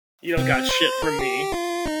You don't got shit from me.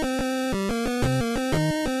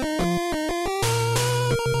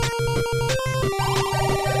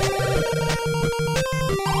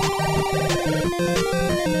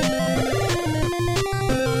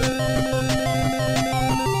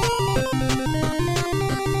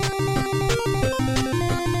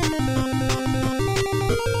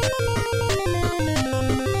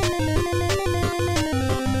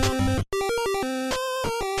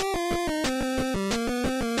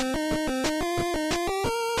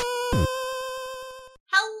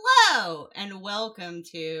 Welcome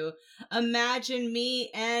to Imagine Me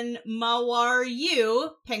and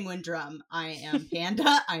Mawaru Penguindrum. I am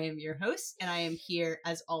Panda. I am your host, and I am here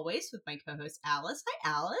as always with my co-host Alice.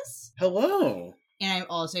 Hi, Alice. Hello. And I'm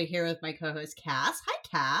also here with my co-host Cass. Hi,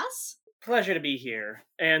 Cass. Pleasure to be here,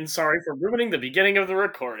 and sorry for ruining the beginning of the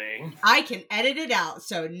recording. I can edit it out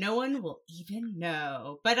so no one will even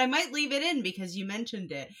know, but I might leave it in because you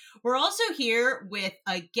mentioned it. We're also here with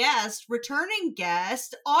a returning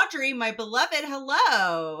guest, Audrey, my beloved.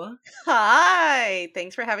 Hello. Hi.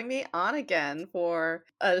 Thanks for having me on again for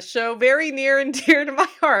a show very near and dear to my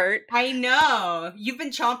heart. I know. You've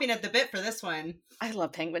been chomping at the bit for this one. I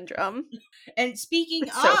love Penguindrum. And speaking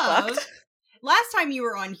it's so fucked. Last time you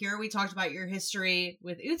were on here, we talked about your history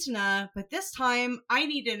with Utena, but this time I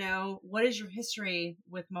need to know, what is your history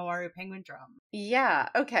with Mawaru Penguindrum? Yeah,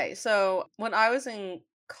 okay. So when I was in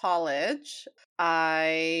college,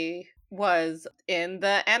 I was in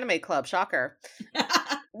the anime club, shocker,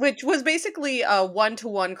 which was basically a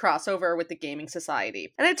one-to-one crossover with the gaming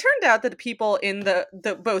society. And it turned out that the people in the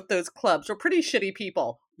both those clubs were pretty shitty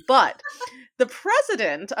people. But the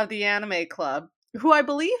president of the anime club, who I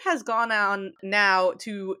believe has gone on now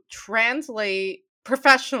to translate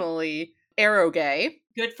professionally eroge.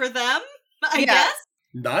 Good for them, I guess.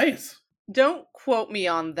 Nice. Don't quote me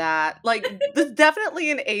on that. Like, there's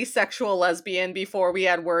definitely an asexual lesbian before we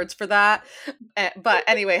had words for that. But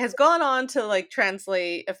anyway, has gone on to, like,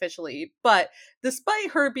 translate officially. But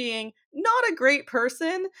despite her being not a great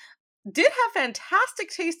person, did have fantastic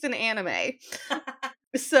taste in anime.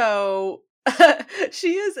 So...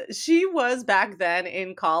 she was back then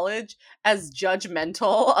in college as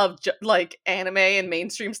judgmental of like anime and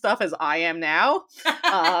mainstream stuff as I am now.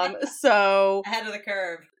 So ahead of the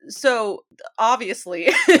curve. So obviously,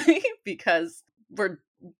 because we're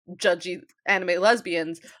judgy anime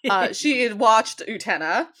lesbians, she had watched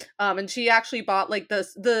Utena, and she actually bought like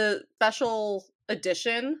the special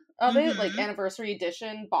edition of it, like anniversary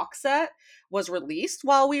edition box set was released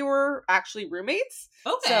while we were actually roommates.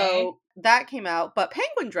 Okay. So that came out, but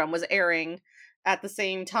Penguindrum was airing at the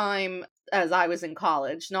same time as I was in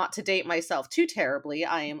college. Not to date myself too terribly.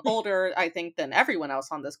 I am older, I think, than everyone else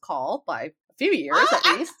on this call by a few years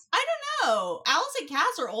at least. I don't know. Alice and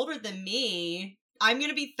Cass are older than me. I'm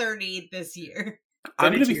going to be 30 this year.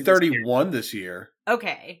 I'm going to be 31 this year.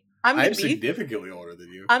 Okay. I'm significantly older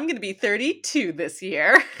than you. I'm going to be 32 this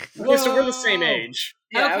year. Okay, so we're the same age.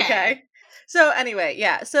 Yeah, okay. So anyway,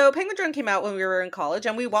 yeah. So Penguindrum came out when we were in college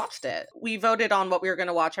and we watched it. We voted on what we were going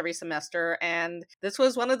to watch every semester, and this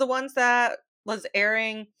was one of the ones that was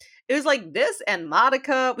airing. It was like this and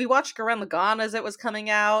Madoka. We watched Gurren Lagann as it was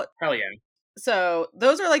coming out. Hell yeah. So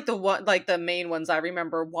those are like the main ones I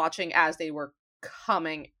remember watching as they were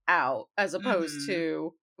coming out, as opposed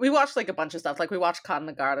to... We watched like a bunch of stuff. Like we watched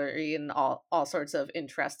Kanagatori and all sorts of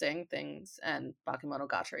interesting things, and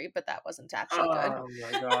Bakemonogatari, but that wasn't actually good. Oh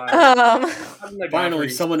my god! Finally,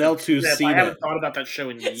 someone else who's seen it. I haven't thought about that show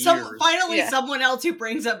in years. Someone else who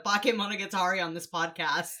brings up Bakemonogatari on this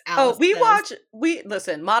podcast. Alice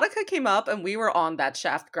listen, Madoka came up and we were on that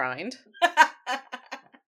shaft grind.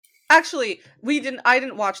 Actually, I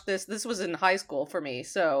didn't watch this. This was in high school for me,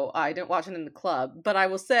 so I didn't watch it in the club. But I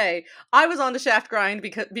will say, I was on the shaft grind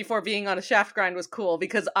before being on a shaft grind was cool,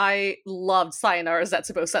 because I loved Sayonara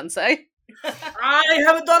Zetsubo Sensei. I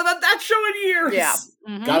haven't thought about that show in years! Yeah.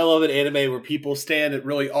 Mm-hmm. Gotta love an anime where people stand at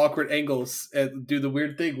really awkward angles and do the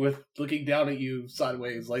weird thing with looking down at you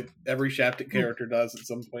sideways, like every shafted character does at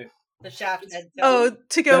some point. The shaft head. Oh,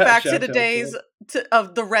 to go back to the days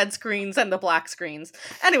of the red screens and the black screens.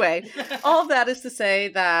 Anyway, all of that is to say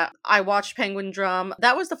that I watched Penguindrum.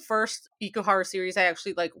 That was the first Ikuhara series I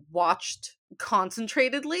actually watched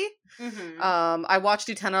concentratedly. Mm-hmm. I watched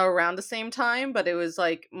Utena around the same time, but it was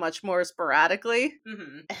like much more sporadically.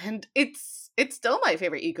 Mm-hmm. And it's still my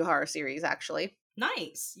favorite Ikuhara series, actually.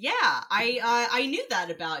 Nice. Yeah, I knew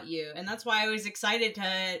that about you, and that's why I was excited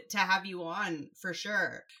to have you on for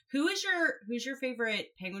sure. Who's your favorite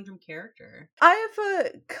Penguindrum character? I have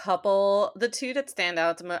a couple. The two that stand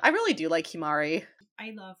out to me, I really do like Himari.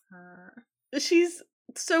 I love her. She's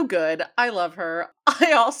So good. I love her.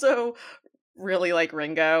 I also really like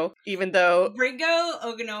Ringo, even though Ringo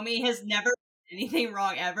Ogonomi has never done anything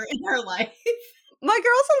wrong ever in her life. my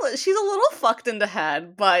girl's she's a little fucked in the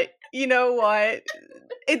head, but you know what?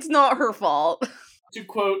 It's not her fault. To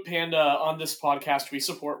quote Panda, on this podcast, we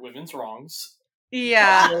support women's wrongs.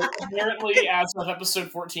 Yeah. So apparently, as of episode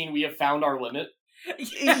 14, we have found our limit.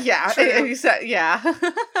 Yeah. True. You said, yeah.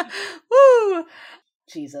 Woo!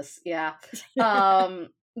 Jesus, yeah.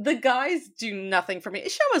 The guys do nothing for me.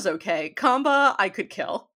 Shoma's okay. Kamba, I could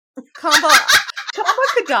kill. Kamba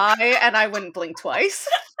could die, and I wouldn't blink twice.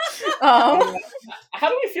 How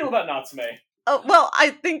do we feel about Natsume? Well,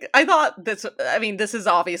 this is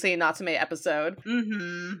obviously a Natsume episode.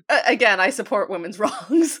 Mm-hmm. Again, I support women's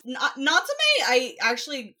wrongs. Natsume, I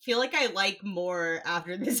actually feel like I like more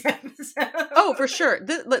after this episode. Oh, for sure.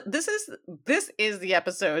 This is the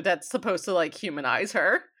episode that's supposed to, like, humanize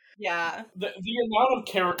her. Yeah. The amount of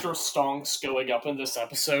character stonks going up in this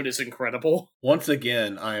episode is incredible. Once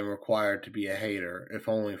again, I am required to be a hater, if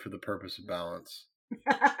only for the purpose of balance.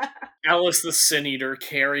 Alice the Sin Eater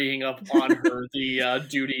carrying up on her the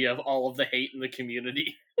duty of all of the hate in the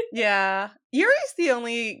community. Yeah. Yuri's the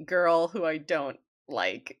only girl who I don't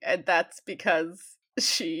like, and that's because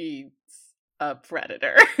she's a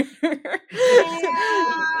predator.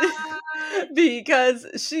 Because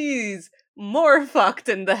she's more fucked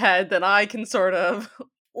in the head than I can sort of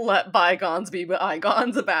let bygones be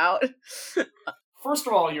bygones about. First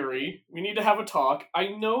of all, Yuri, we need to have a talk. I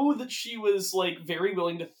know that she was, like, very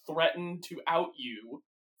willing to threaten to out you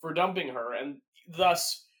for dumping her, and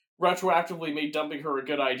thus retroactively made dumping her a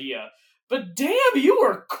good idea. But damn, you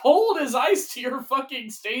were cold as ice to your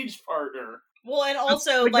fucking stage partner. Well, and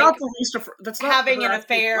also, that's, like, not the least of her, that's not having her an actual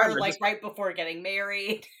affair, partner, like, just- right before getting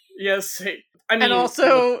married. Yes, hey, I mean... And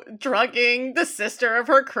also drugging the sister of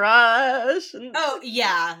her crush. Oh,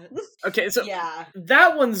 yeah. Okay, so Yeah.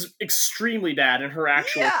 that one's extremely bad in her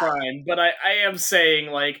actual Yeah. crime, but I am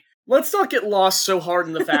saying, like, let's not get lost so hard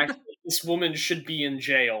in the fact that this woman should be in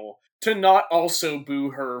jail to not also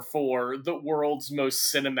boo her for the world's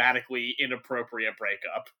most cinematically inappropriate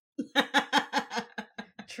breakup.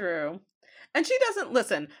 True. And she doesn't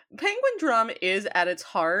listen. Penguindrum is at its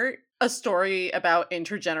heart a story about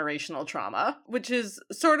intergenerational trauma, which is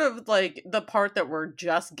sort of like the part that we're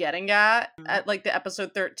just getting at like the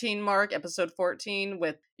episode 13 mark, episode 14,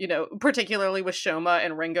 with, you know, particularly with Shoma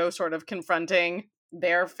and Ringo sort of confronting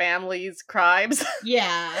their family's crimes.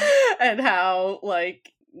 Yeah. And how,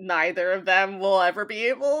 like, neither of them will ever be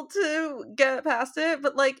able to get past it,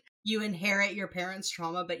 but, like, You inherit your parents'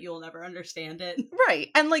 trauma, but you'll never understand it. right.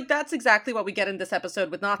 And, like, that's exactly what we get in this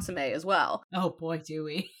episode with Natsume as well. Oh boy, do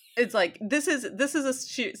we. It's like, this is a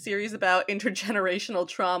series about intergenerational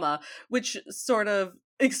trauma, which sort of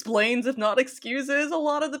explains, if not excuses, a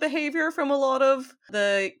lot of the behavior from a lot of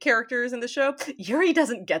the characters in the show. Yuri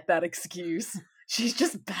doesn't get that excuse. She's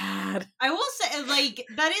just bad. I will say, like,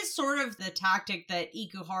 that is sort of the tactic that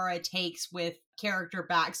Ikuhara takes with character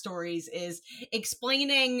backstories, is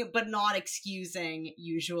explaining but not excusing,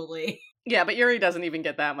 usually. Yeah, but Yuri doesn't even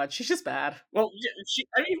get that much. She's just bad. Well,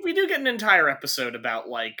 I mean, we do get an entire episode about,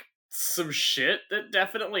 like, some shit that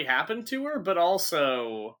definitely happened to her, but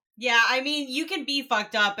also... Yeah, I mean, you can be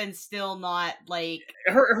fucked up and still not, like...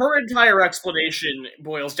 Her entire explanation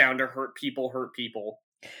boils down to hurt people.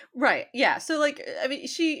 Right. Yeah. So, like, I mean,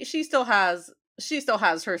 she still has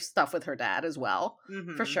her stuff with her dad as well,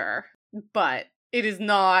 for sure. But it is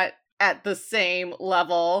not at the same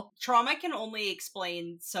level. Trauma can only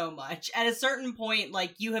explain so much. At a certain point,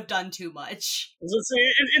 like, you have done too much. It's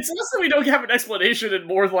less that we don't have an explanation and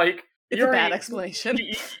more like... It's a bad explanation.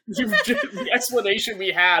 The explanation we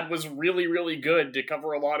had was really, really good to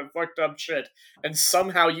cover a lot of fucked up shit, and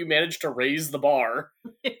somehow you managed to raise the bar.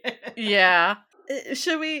 Yeah.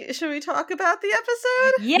 Should we talk about the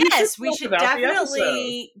episode? Yes, we talk should about the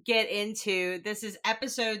definitely get into... This is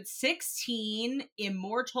episode 16,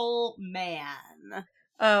 Immortal Man.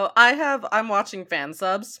 Oh, I'm watching fan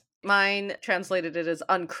subs. Mine translated it as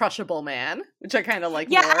Uncrushable Man, which I kind of like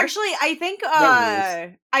Yeah, more. actually, I think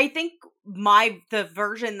the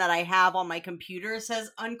version that I have on my computer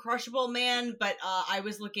says Uncrushable Man, but I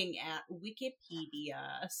was looking at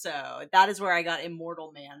Wikipedia, so that is where I got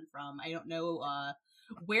Immortal Man from. I don't know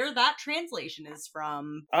where that translation is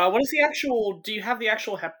from. What is the actual... Do you have the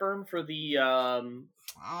actual Hepburn for the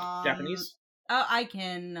Japanese? Oh, I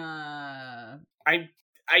can...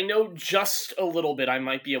 I know just a little bit. I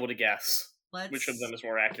might be able to guess Let's which of them is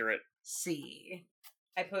more accurate. see.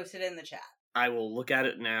 I posted it in the chat. I will look at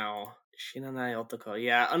it now. Shinanai otoko.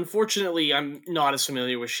 Yeah, unfortunately, I'm not as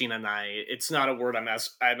familiar with shinanai. It's not a word I'm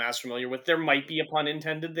as familiar with. There might be a pun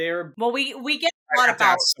intended there. Well, we get a I lot have to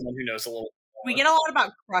about ask someone who knows a little. we get a lot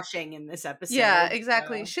about crushing in this episode. Yeah,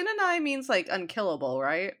 exactly. Shinanai means like unkillable,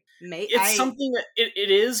 right? It's something that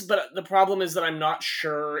it is, but the problem is that I'm not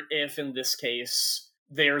sure if in this case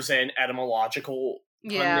there's an etymological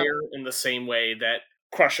pun there in the same way that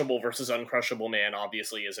crushable versus uncrushable man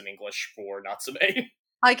obviously is in English for Natsume.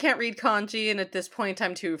 I can't read kanji, and at this point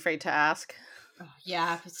I'm too afraid to ask. Oh,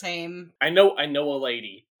 yeah, same. I know a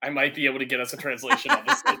lady. I might be able to get us a translation of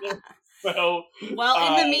this later. So,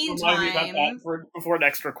 well, in the meantime, remind me about that before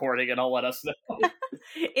next recording, and I'll let us know.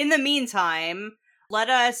 In the meantime, let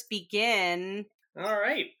us begin. All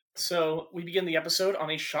right. So we begin the episode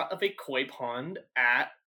on a shot of a koi pond at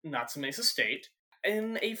Natsume's estate,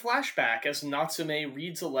 in a flashback as Natsume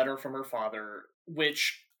reads a letter from her father,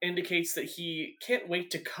 which indicates that he can't wait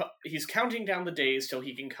to he's counting down the days till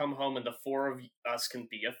he can come home and the four of us can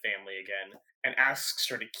be a family again, and asks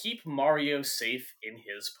her to keep Mario safe in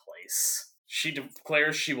his place. She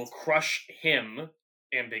declares she will crush him,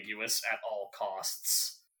 ambiguous, at all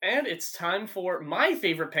costs. And it's time for my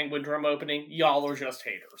favorite Penguindrum opening, Y'all Are Just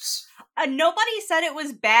Haters. Nobody said it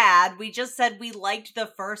was bad, we just said we liked the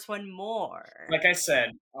first one more. Like I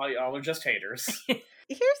said, y'all are just haters. Here's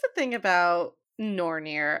the thing about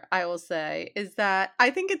Nornir, I will say, is that I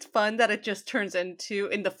think it's fun that it just turns into,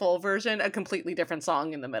 in the full version, a completely different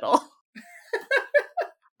song in the middle.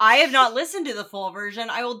 I have not listened to the full version.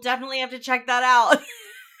 I will definitely have to check that out.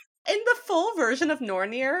 In the full version of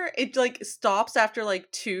Nornir, it like stops after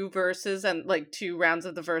like 2 verses and like 2 rounds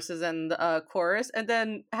of the verses and the chorus, and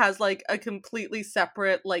then has like a completely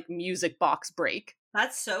separate like music box break.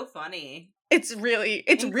 That's so funny. It's really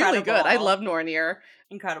good. I love Nornir.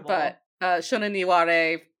 Incredible. But Shona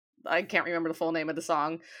Niware, I can't remember the full name of the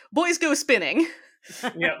song. Boys Go Spinning.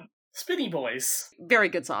 Yep. Spinny Boys. Very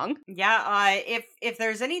good song. Yeah, if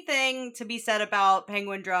there's anything to be said about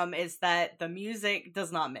Penguindrum is that the music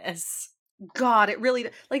does not miss. God, it really,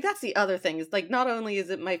 like, that's the other thing, is like, not only is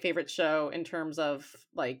it my favorite show in terms of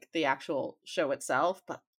like the actual show itself,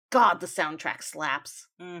 but God, the soundtrack slaps.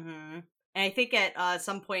 Mm-hmm. And I think at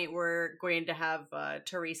some point we're going to have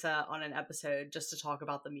Teresa on an episode just to talk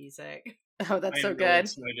about the music. Oh, that's so good. I'm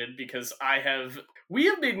really excited because we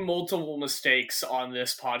have made multiple mistakes on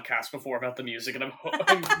this podcast before about the music, and I'm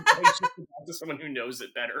just to someone who knows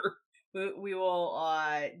it better. We will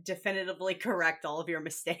definitively correct all of your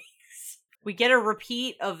mistakes. We get a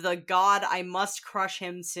repeat of the God, I must crush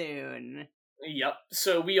him soon. Yep.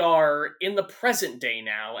 So we are in the present day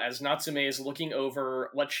now, as Natsume is looking over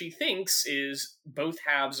what she thinks is both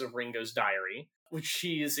halves of Ringo's diary, which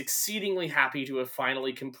she is exceedingly happy to have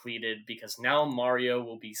finally completed because now Mario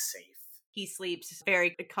will be safe. He sleeps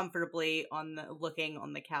very comfortably looking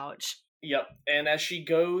on the couch. Yep, and as she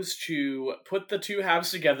goes to put the two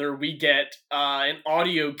halves together, we get an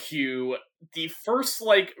audio cue, the first,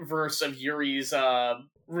 verse of Yuri's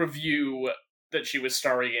review that she was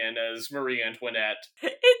starring in as Marie Antoinette.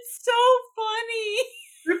 It's so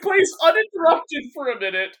funny! It plays uninterrupted for a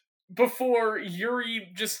minute before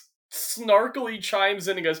Yuri just snarkily chimes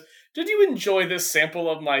in and goes, "Did you enjoy this sample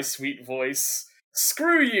of my sweet voice?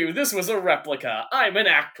 Screw you, this was a replica. I'm an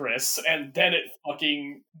actress." And then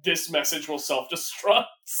this message will self-destruct.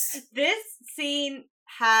 This scene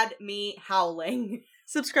had me howling.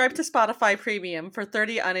 Subscribe to Spotify Premium for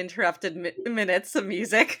 30 uninterrupted minutes of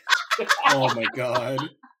music. Oh my god.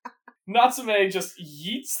 Natsume just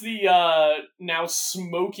yeets the now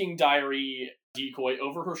smoking diary decoy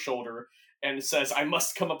over her shoulder and says, "I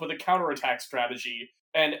must come up with a counterattack strategy."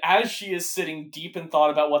 And as she is sitting deep in thought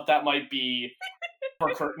about what that might be,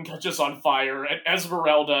 her curtain catches on fire, and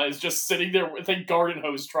Esmeralda is just sitting there with a garden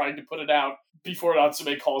hose trying to put it out before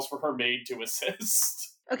Natsume calls for her maid to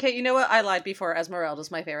assist. Okay, you know what? I lied before. Esmeralda's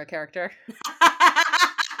my favorite character.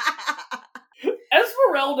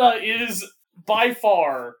 Esmeralda is, by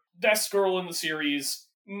far, best girl in the series.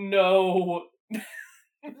 No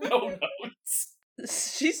notes.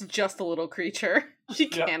 She's just a little creature. She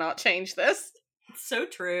cannot change this. It's so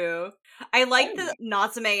true. I like that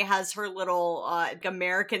Natsume has her little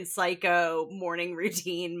American Psycho morning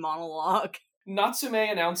routine monologue. Natsume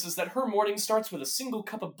announces that her morning starts with a single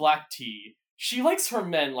cup of black tea. She likes her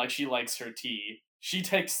men like she likes her tea. She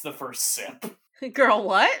takes the first sip. Girl,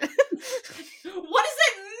 what? What does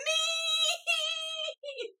it mean?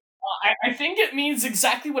 I think it means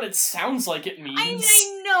exactly what it sounds like it means.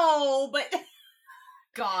 I know, but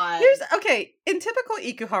God. In typical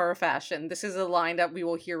Ikuhara fashion, this is a line that we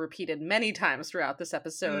will hear repeated many times throughout this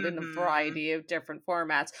episode in a variety of different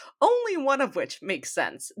formats, only one of which makes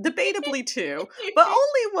sense. Debatably two, but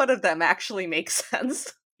only one of them actually makes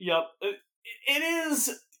sense. Yep. It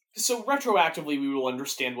is... So retroactively, we will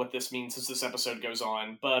understand what this means as this episode goes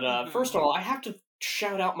on, but first of all, I have to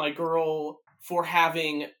shout out my girl for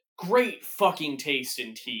having great fucking taste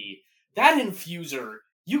in tea. That infuser...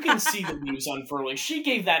 You can see the leaves unfurling. She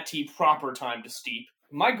gave that tea proper time to steep.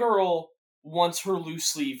 My girl wants her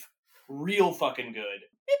loose leaf real fucking good.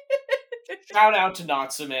 Shout out to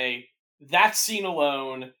Natsume. That scene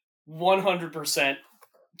alone, 100%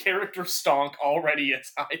 character stonk already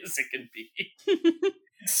as high as it can be.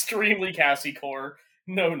 Extremely Cassie core.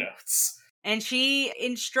 No notes. And she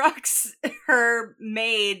instructs her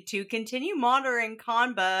maid to continue monitoring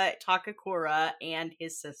Kanba, Takakura, and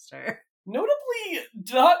his sister. Notably,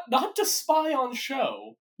 not to spy on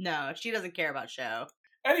Sho. No, she doesn't care about Sho.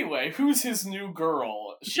 Anyway, who's his new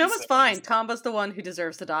girl? Sho was fine. Kanba's the one who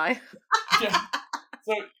deserves to die. Yeah.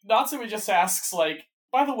 So Natsume just asks, like,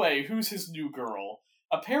 by the way, who's his new girl?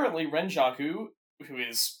 Apparently Renjaku, who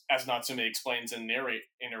is, as Natsume explains in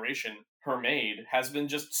narration, her maid, has been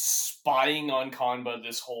just spying on Kanba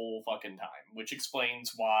this whole fucking time, which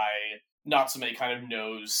explains why Natsume kind of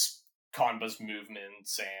knows Kanba's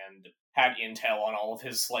movements and had intel on all of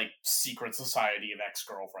his, like, secret society of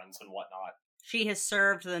ex-girlfriends and whatnot. She has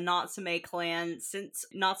served the Natsume clan since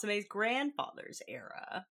Natsume's grandfather's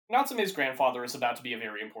era. Natsume's grandfather is about to be a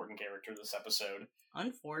very important character this episode.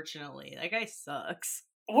 Unfortunately, that guy sucks.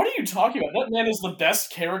 What are you talking about? That man is the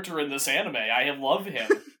best character in this anime. I love him.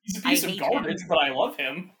 He's a piece of garbage, but I love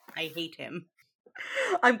him. I hate him.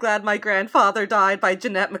 I'm glad my grandfather died by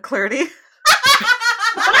Jeanette McClurdy.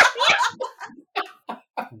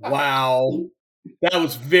 Wow. That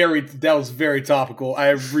was very topical. I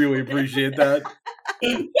really appreciate that.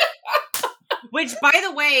 Which, by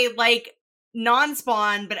the way, like,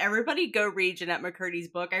 non-spawn, but everybody go read Jeanette McCurdy's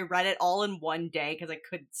book. I read it all in one day because I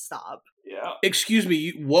couldn't stop. Yeah. Excuse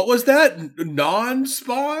me, what was that?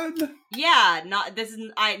 Non-spawn? Yeah,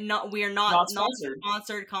 we are not sponsored.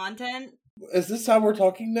 Non-sponsored content. Is this how we're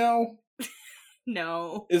talking now?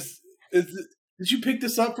 No. Did you pick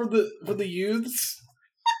this up for the youths?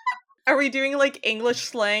 Are we doing like English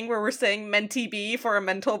slang where we're saying mentee B for a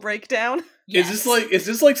mental breakdown? Yes. Is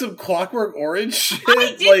this like some Clockwork Orange shit?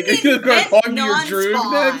 I didn't Like your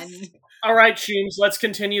droog next? All right, Chooms, let's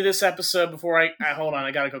continue this episode before I hold on. I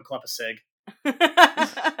gotta go club a cig.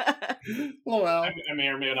 Oh wow. I may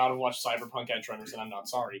or may not have watched Cyberpunk Edge Runners, and I'm not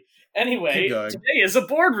sorry. Anyway, today is a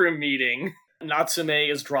boardroom meeting. Natsume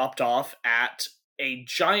is dropped off at a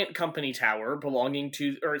giant company tower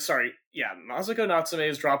Masako Natsume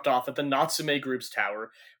is dropped off at the Natsume Group's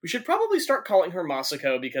tower. We should probably start calling her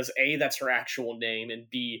Masako because A, that's her actual name, and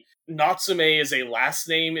B, Natsume as a last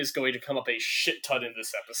name is going to come up a shit ton in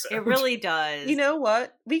this episode. It really does. You know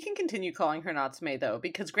what? We can continue calling her Natsume, though,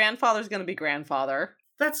 because grandfather's gonna be grandfather.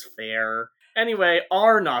 That's fair. Anyway,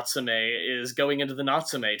 our Natsume is going into the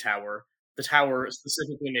Natsume Tower. The tower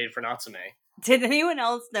specifically made for Natsume. Did anyone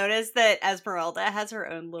else notice that Esmeralda has her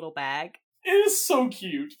own little bag? It is so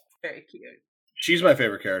cute. Very cute. She's my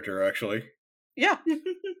favorite character, actually. Yeah.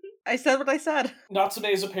 I said what I said. Natsume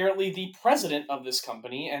is apparently the president of this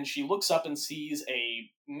company, and she looks up and sees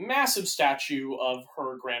a massive statue of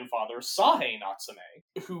her grandfather, Sahe Natsume,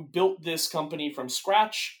 who built this company from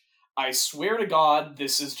scratch. I swear to God,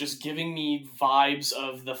 this is just giving me vibes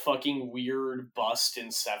of the fucking weird bust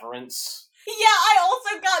in Severance. Yeah, I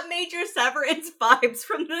also got major Severance vibes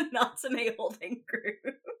from the Natsume holding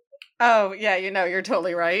group. Oh, yeah, you're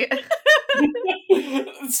totally right.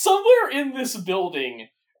 Somewhere in this building,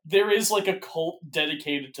 there is like a cult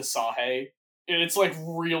dedicated to Sahe, and it's like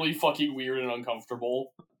really fucking weird and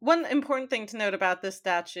uncomfortable. One important thing to note about this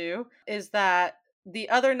statue is that the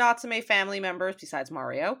other Natsume family members, besides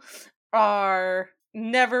Mario, their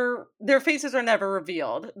faces are never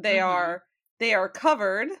revealed. They are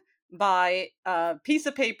covered by a piece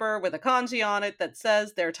of paper with a kanji on it that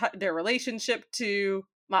says their relationship to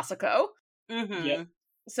Masako. Mm-hmm. Yep.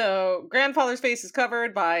 So grandfather's face is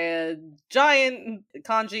covered by a giant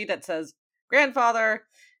kanji that says grandfather,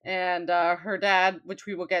 and her dad, which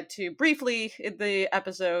we will get to briefly in the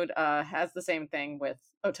episode, has the same thing with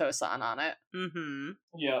Oto-san on it. Mm-hmm.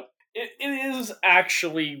 Yeah. It is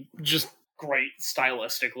actually just great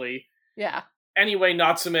stylistically. Yeah. Anyway,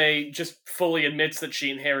 Natsume just fully admits that she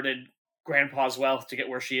inherited Grandpa's wealth to get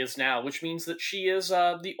where she is now, which means that she is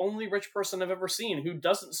the only rich person I've ever seen who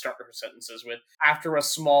doesn't start her sentences with, after a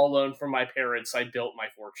small loan from my parents, I built my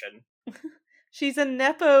fortune. She's a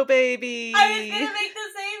Nepo baby. I was gonna make the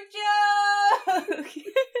same joke!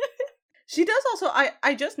 She does also,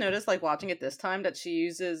 I just noticed, like, watching it this time, that she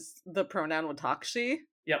uses the pronoun watashi.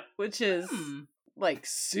 Yep. Which is, like,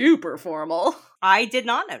 super formal. I did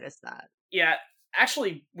not notice that. Yeah,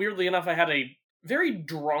 actually, weirdly enough, I had a very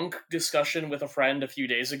drunk discussion with a friend a few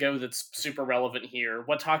days ago that's super relevant here.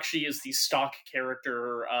 Watashi is the stock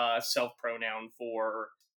character self-pronoun for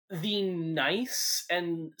the nice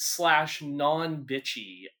and /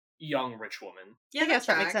 non-bitchy young rich woman. Yeah, I guess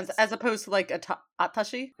that makes sense. As opposed to, like,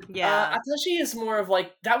 atashi? Yeah. Atashi is more of,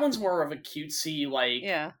 like, that one's more of a cutesy, like,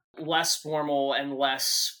 less formal and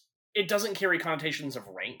less... It doesn't carry connotations of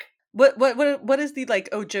rank. What is the, like,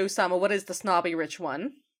 Ojo-sama? What is the snobby rich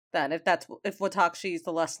one? Then, if Watashi is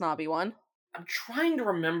the less snobby one. I'm trying to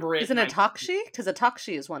remember it. Isn't it Takshi? Because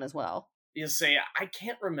Takshi is one as well. You say, I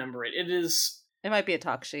can't remember it. It is... It might be a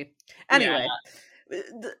Takshi. Anyway,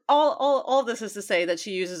 all this is to say that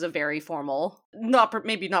she uses a very formal,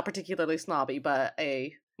 maybe not particularly snobby, but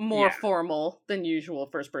a more formal than usual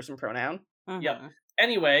first-person pronoun. Yep.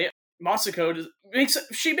 Anyway, Masako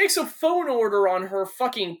makes a phone order on her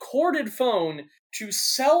fucking corded phone to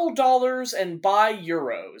sell dollars and buy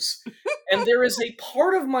euros. And there is a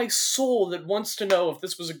part of my soul that wants to know if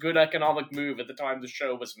this was a good economic move at the time the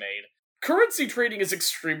show was made. Currency trading is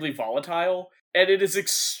extremely volatile, and it is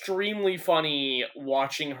extremely funny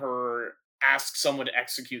watching her ask someone to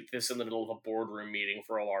execute this in the middle of a boardroom meeting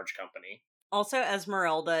for a large company. Also,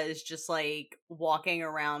 Esmeralda is just, like, walking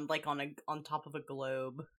around, like, on top of a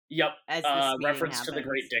globe. Yep, as this reference happens. to the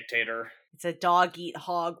Great Dictator. It's a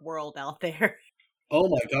dog-eat-hog world out there. Oh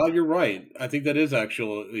my god, you're right. I think that is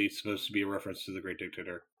actually supposed to be a reference to the Great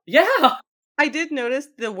Dictator. Yeah! I did notice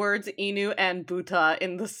the words Inu and Buta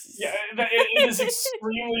in this. Yeah, it is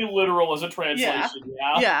extremely literal as a translation,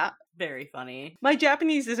 Yeah. Very funny. My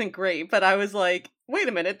Japanese isn't great, but I was like, wait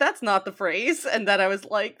a minute, that's not the phrase. And then I was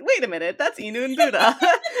like, wait a minute, that's Inu and Buta.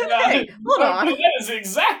 Hey, hold on. That is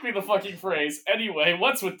exactly the fucking phrase. Anyway,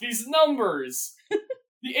 what's with these numbers?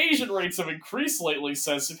 The Asian rates have increased lately,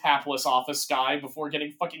 says hapless office guy, before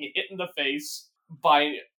getting fucking hit in the face by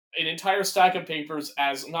an entire stack of papers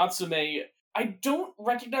as Natsume... I don't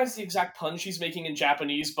recognize the exact pun she's making in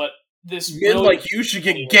Japanese, but this... like, you should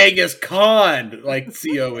get Genghis Khan, like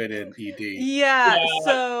C-O-N-N-E-D. Yeah,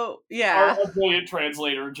 so, yeah. Our brilliant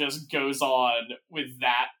translator just goes on with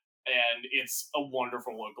that, and it's a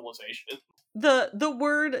wonderful localization. The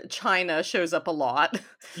word China shows up a lot.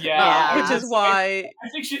 Yeah. Which is why... I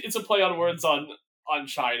think it's a play on words on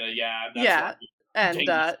China, yeah. Yeah, and you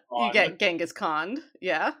get Genghis Khan,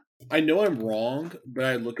 yeah. I know I'm wrong, but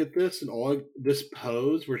I look at this and this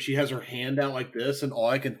pose where she has her hand out like this, and all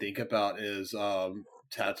I can think about is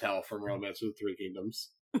Tatao from Romance of the Three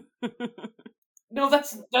Kingdoms. No,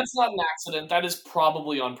 that's not an accident. That is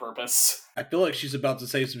probably on purpose. I feel like she's about to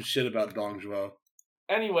say some shit about Dongzhuo.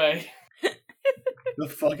 Anyway, the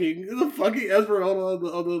fucking Esmeralda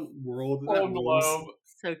on the world.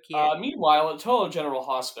 So cute. Meanwhile, at Toho General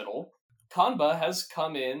Hospital, Kanba has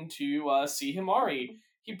come in to see Himari.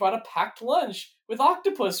 He brought a packed lunch with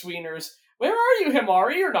octopus wieners. Where are you,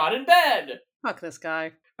 Himari? You're not in bed. Fuck this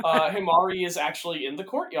guy. Himari is actually in the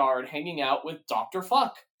courtyard hanging out with Dr.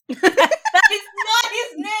 Fuck. That is not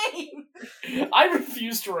his name! I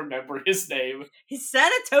refuse to remember his name. He's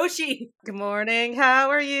Sanatoshi. Good morning, how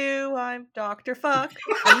are you? I'm Dr. Fuck.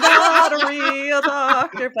 I'm not a real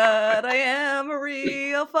doctor, but I am a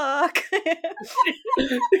real fuck.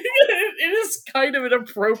 It is kind of an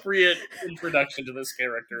appropriate introduction to this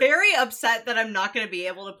character. Very upset that I'm not going to be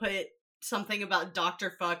able to put something about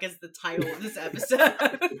Dr. Fuck as the title of this episode.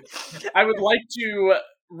 I would like to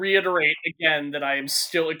reiterate again that I am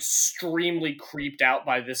still extremely creeped out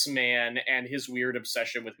by this man and his weird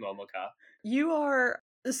obsession with Momoka. You are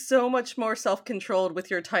so much more self-controlled with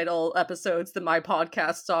your title episodes than my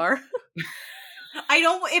podcasts are.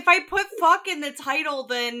 If I put fuck in the title,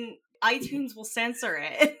 then iTunes will censor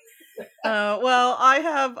it. Well, I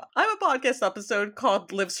have a podcast episode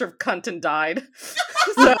called Live, Serve, Cunt, and Died.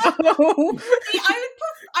 So See,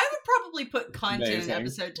 I would probably put cunt in an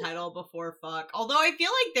episode title before fuck. Although I feel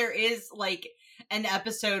like there is like an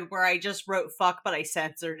episode where I just wrote fuck, but I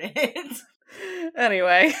censored it.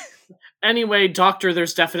 Anyway, Doctor,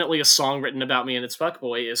 there's definitely a song written about me, and it's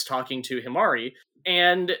Fuckboy is talking to Himari,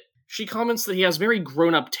 and she comments that he has very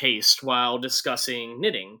grown-up taste while discussing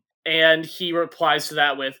knitting. And he replies to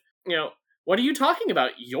that with, what are you talking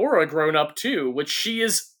about? You're a grown-up too, which she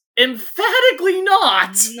is emphatically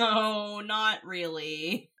not! No, not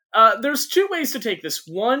really. There's two ways to take this.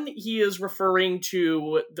 One, he is referring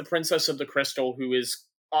to the Princess of the Crystal, who is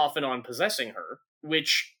off and on possessing her,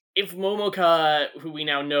 which if Momoka, who we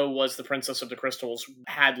now know was the Princess of the Crystals,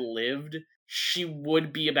 had lived, she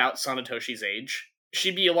would be about Sanetoshi's age.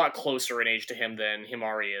 She'd be a lot closer in age to him than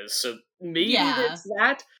Himari is, so maybe Yeah. it's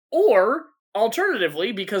that. Or,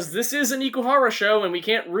 alternatively, because this is an Ikuhara show and we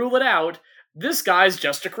can't rule it out, this guy's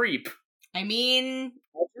just a creep. I mean...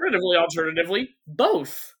 Alternatively,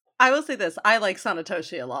 both. I will say this, I like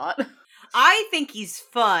Sanetoshi a lot. I think he's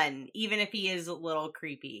fun, even if he is a little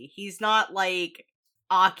creepy. He's not, like,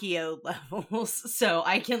 Akio levels, so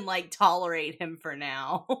I can, like, tolerate him for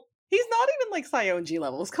now. He's not even, like, Saionji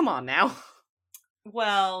levels, come on now.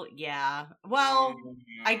 Well, yeah. Well,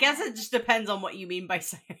 I guess it just depends on what you mean by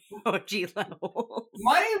Saionji levels.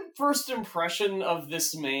 My first impression of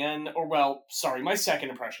this man, my second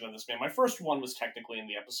impression of this man, my first one was technically in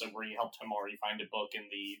the episode where he helped Himari find a book in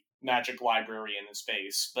the magic library in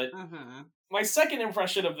space, but my second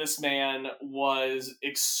impression of this man was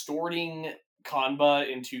extorting Kanba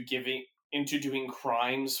into doing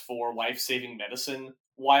crimes for life-saving medicine,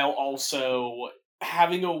 while also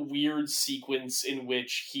having a weird sequence in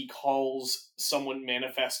which he calls someone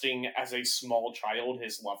manifesting as a small child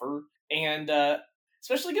his lover. And,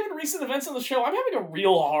 especially given recent events in the show, I'm having a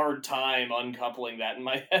real hard time uncoupling that in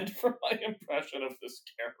my head for my impression of this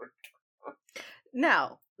character.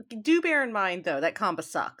 Now, do bear in mind, though, that Kamba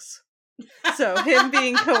sucks. So him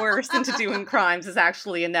being coerced into doing crimes is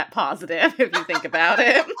actually a net positive, if you think about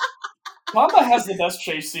it. Kamba has the best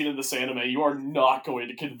chase scene in this anime. You are not going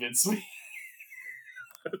to convince me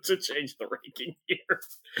to change the ranking here.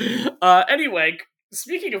 Anyway,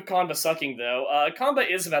 speaking of Kanba sucking, though, Kanba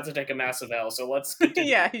is about to take a massive L, so let's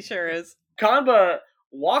continue. Yeah, he sure is. Kanba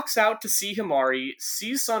walks out to see Himari,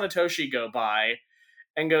 sees Sanetoshi go by,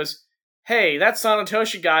 and goes, "Hey, that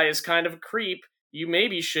Sanetoshi guy is kind of a creep. You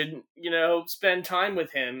maybe shouldn't, spend time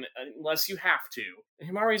with him unless you have to." And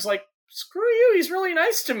Himari's like, "Screw you, he's really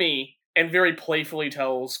nice to me." And very playfully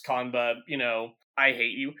tells Kanba, "I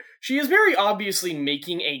hate you." She is very obviously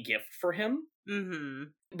making a gift for him. Mm-hmm.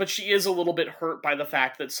 But she is a little bit hurt by the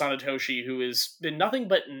fact that Sanetoshi, who has been nothing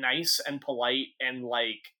but nice and polite and,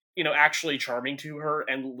 actually charming to her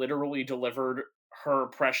and literally delivered her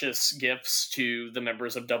precious gifts to the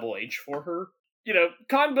members of Double H for her.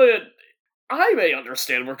 Kanba, I may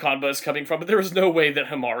understand where Kanba is coming from, but there is no way that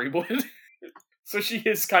Himari would. So she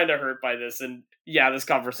is kind of hurt by this, and yeah, this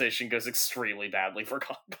conversation goes extremely badly for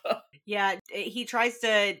Kanba. Yeah, he tries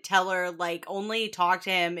to tell her, only talk to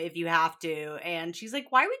him if you have to, and she's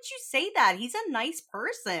like, why would you say that? He's a nice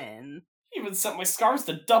person. He even sent my scars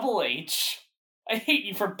to Double H. I hate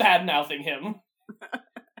you for bad-mouthing him.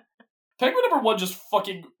 Penguin number 1 just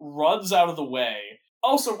fucking runs out of the way.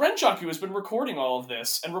 Also, Renjaku has been recording all of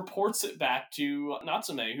this and reports it back to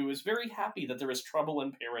Natsume, who is very happy that there is trouble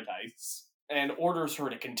in paradise, and orders her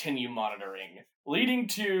to continue monitoring, leading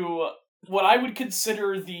to what I would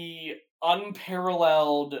consider the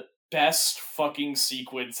unparalleled best fucking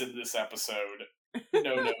sequence in this episode.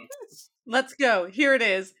 No notes. Let's go. Here it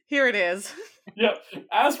is. Yep.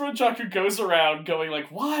 As Renjaku goes around going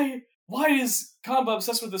why is Kanba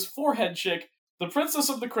obsessed with this forehead chick? The Princess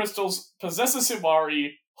of the Crystals possesses Himari,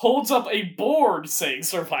 holds up a board saying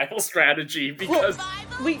survival strategy because...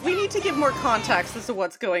 We need to give more context as to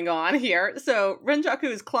what's going on here. So,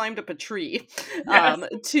 Renjaku has climbed up a tree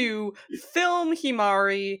to film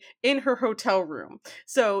Himari in her hotel room.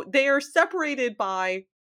 So, they are separated by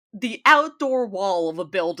the outdoor wall of a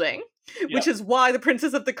building, which is why the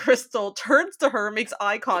Princess of the Crystal turns to her, makes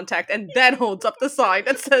eye contact, and then holds up the sign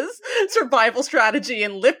that says survival strategy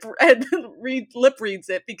and lip reads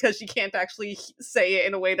it because she can't actually say it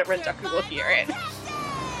in a way that Renjaku will hear it.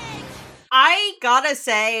 I gotta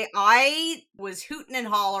say, I was hooting and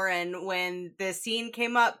hollering when this scene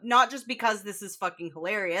came up, not just because this is fucking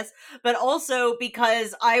hilarious, but also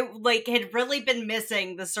because I, had really been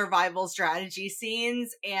missing the survival strategy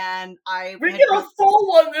scenes, and we get a full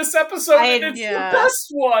one this episode, and it's the best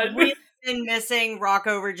one! We've been missing Rock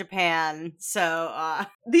Over Japan, so,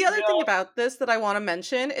 The other thing about this that I want to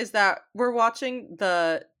mention is that we're watching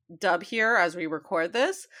the dub here as we record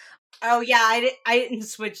this. Oh yeah, I didn't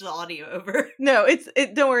switch the audio over. No,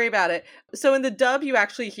 don't worry about it. So in the dub, you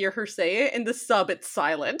actually hear her say it. In the sub, it's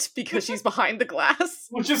silent because she's behind the glass,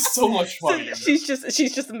 which is so much funnier. So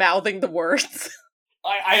she's just mouthing the words.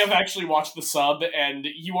 I have actually watched the sub, and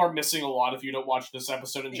you are missing a lot if you don't watch this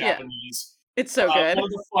episode in Japanese. It's so good. One of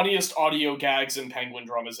the funniest audio gags in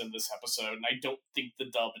Penguindrum is in this episode, and I don't think the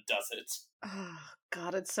dub does it. Oh,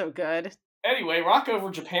 God, it's so good. Anyway, Rock Over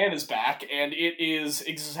Japan is back, and it is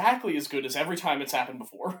exactly as good as every time it's happened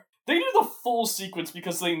before. They do the full sequence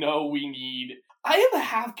because they know we need... I am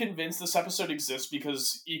half convinced this episode exists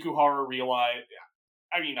because Ikuhara realized...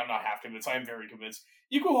 I mean, I'm not half convinced, I am very convinced.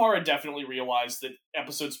 Ikuhara definitely realized that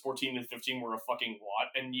episodes 14 and 15 were a fucking lot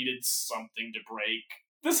and needed something to break.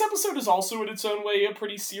 This episode is also, in its own way, a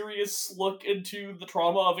pretty serious look into the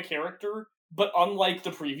trauma of a character, but unlike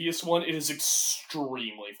the previous one, it is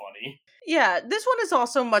extremely funny. Yeah, this one is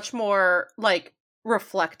also much more, like,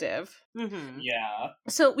 reflective. Mm-hmm. Yeah.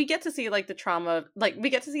 So we get to see, like, the trauma, like,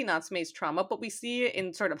 we get to see Natsume's trauma, but we see it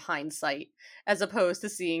in sort of hindsight, as opposed to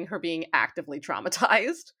seeing her being actively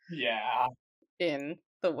traumatized Yeah. in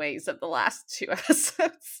the ways of the last 2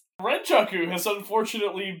 episodes. Renjaku has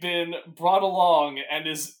unfortunately been brought along and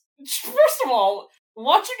is, first of all,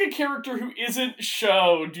 watching a character who isn't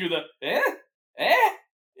Sho do the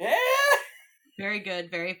Very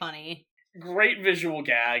good, very funny. great visual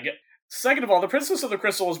gag. Second of all, the Princess of the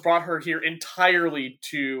Crystal has brought her here entirely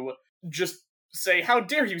to just say, how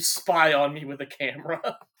dare you spy on me with a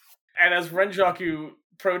camera? And as Renjaku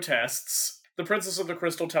protests, the Princess of the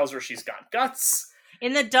Crystal tells her she's got guts.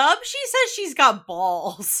 In the dub, she says she's got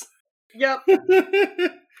balls. Yep.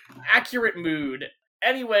 Accurate mood.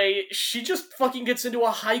 Anyway, she just fucking gets into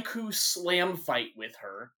a haiku slam fight with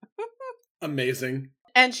her. Amazing.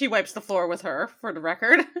 And she wipes the floor with her, for the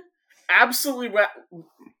record. Absolutely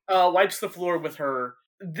wipes the floor with her.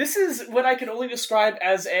 This is what I can only describe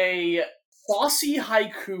as a saucy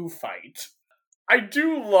haiku fight. I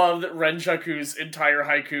do love that Renjaku's entire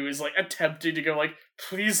haiku is, like, attempting to go, like,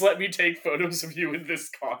 please let me take photos of you in this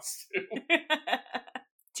costume.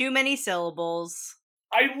 Too many syllables.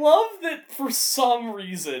 I love that for some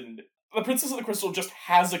reason, the Princess of the Crystal just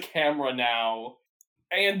has a camera now,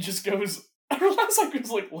 and just goes, her last haiku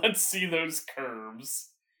is like, let's see those curves.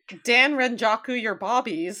 Dan Renjaku, your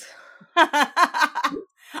bobbies.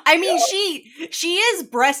 I mean, she is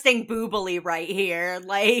breasting boobily right here,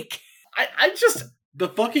 like... I just... The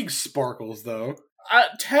fucking sparkles, though.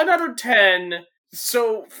 10 out of 10.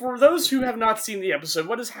 So, for those who have not seen the episode,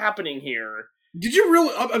 what is happening here? Did you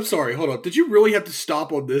really... I'm sorry, hold up. Did you really have to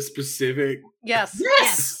stop on this specific... Yes.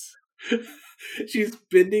 Yes! She's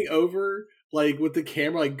bending over, like, with the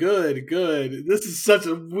camera, like, good. This is such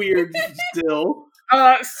a weird still.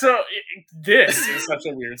 This is such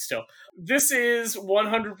a weird still. This is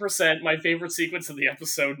 100% my favorite sequence of the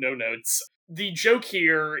episode, no notes. The joke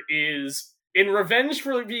here is, in revenge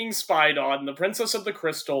for being spied on, the Princess of the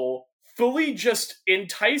Crystal fully just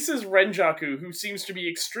entices Renjaku, who seems to be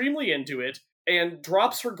extremely into it, and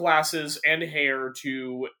drops her glasses and hair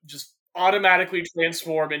to just automatically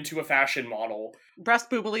transform into a fashion model. Breast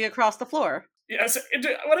boobily across the floor. Yes,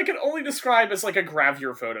 what I can only describe as like a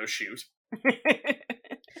gravure photo shoot.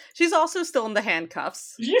 She's also still in the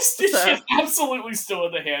handcuffs. Yes, she's absolutely still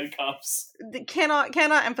in the handcuffs.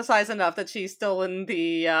 Cannot emphasize enough that she's still in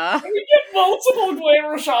the We get multiple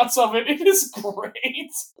glamour shots of it. It is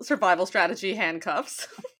great. survival strategy handcuffs.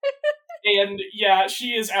 And yeah,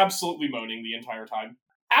 she is absolutely moaning the entire time.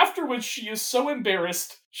 After which she is so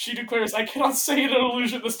embarrassed, she declares, I cannot say an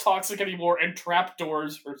illusion this toxic anymore, and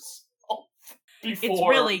trapdoors herself. Before It's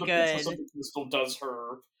really the good. Princess of the Crystal does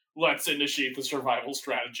her let's initiate the survival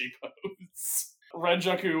strategy pose.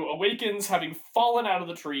 Renjaku awakens, having fallen out of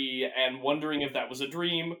the tree, and wondering if that was a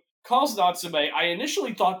dream, calls Natsume. I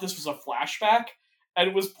initially thought this was a flashback,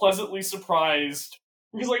 and was pleasantly surprised,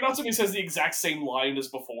 because like Natsume says the exact same line as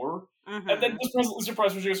before, Mm-hmm. and then was pleasantly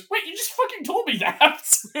surprised when she goes, wait, you just fucking told me that!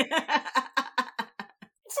 It's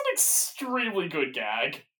an extremely good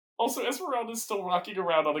gag. Also, Esmeralda's still rocking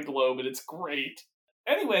around on a globe, and it's great.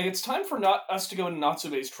 Anyway, it's time for us to go into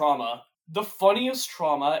Natsume's trauma. The funniest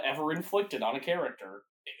trauma ever inflicted on a character.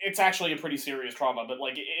 It's actually a pretty serious trauma, but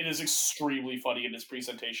like it is extremely funny in its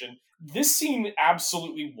presentation. This scene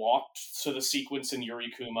absolutely walked to the sequence in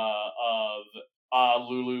Yurikuma of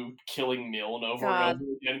Lulu killing Milne over and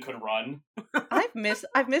over again could run.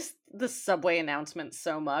 I've missed the subway announcement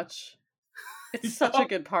so much. It's such a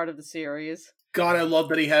good part of the series. God, I love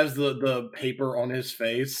that he has the paper on his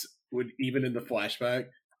face, even in the flashback.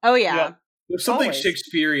 Oh, yeah. Yep. There's something Always.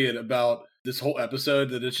 Shakespearean about this whole episode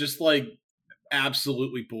that it's just like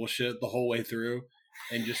absolutely bullshit the whole way through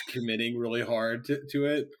and just committing really hard to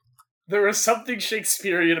it. There is something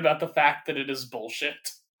Shakespearean about the fact that it is bullshit.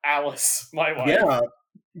 Alice, my wife. Yeah.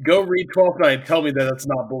 Go read 12th Night and tell me that it's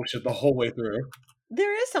not bullshit the whole way through.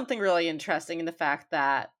 There is something really interesting in the fact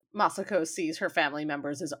that Masako sees her family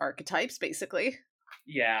members as archetypes, basically.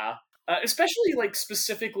 Yeah. Especially, like,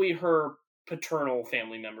 specifically her paternal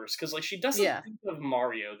family members, because, like, she doesn't think of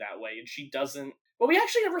Mario that way, and she doesn't... Well, we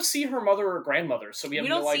actually never see her mother or grandmother, so we have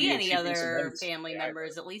no idea. We don't see any other family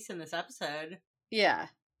members, at least in this episode. Yeah.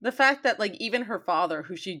 The fact that, like, even her father,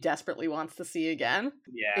 who she desperately wants to see again,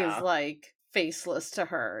 is, like, faceless to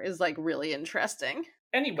her, is, like, really interesting.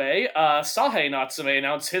 Anyway, Sahe Natsume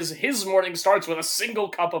announced his morning starts with a single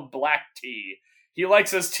cup of black tea. He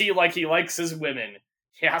likes his tea like he likes his women.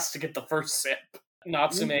 He has to get the first sip.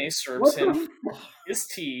 Natsume serves him his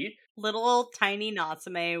tea. Little old tiny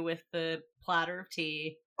Natsume with the platter of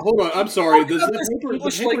tea. Hold on, I'm sorry. The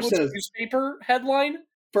The paper says newspaper headline.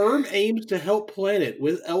 Firm aims to help planet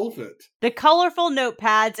with elephant. The colorful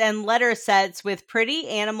notepads and letter sets with pretty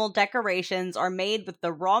animal decorations are made with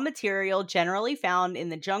the raw material generally found in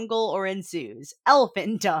the jungle or in zoos,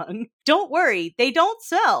 elephant dung. Don't worry, they don't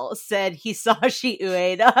sell, said Hisashi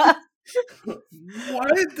Ueda.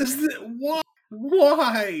 What?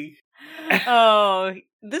 Why? Oh,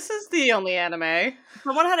 This is the only anime.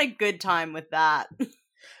 someone had a good time with that.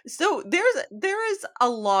 So there is a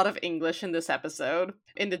lot of English in this episode,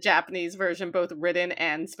 in the Japanese version, both written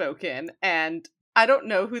and spoken, and I don't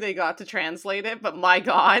know who they got to translate it, but my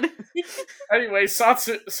god. Anyway,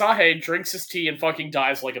 Sahe drinks his tea and fucking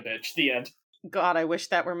dies like a bitch. The end. God, I wish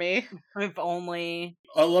that were me. If only.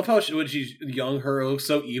 I love how when she's young, her looks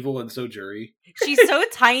so evil and so jury. She's so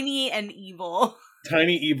tiny and evil.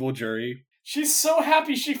 Tiny evil jury. She's so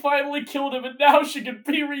happy she finally killed him, and now she can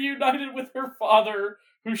be reunited with her father,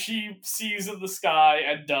 who she sees in the sky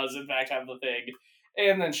and does, in fact, have the thing.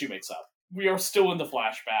 And then she wakes up. We are still in the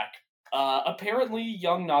flashback. Apparently,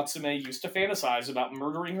 young Natsume used to fantasize about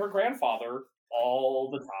murdering her grandfather all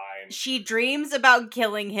the time. She dreams about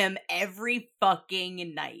killing him every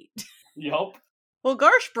fucking night. Yup. Well,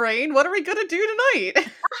 gosh, brain, what are we gonna do tonight?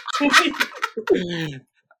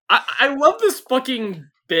 I love this fucking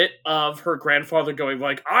bit of her grandfather going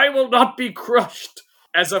like, I will not be crushed,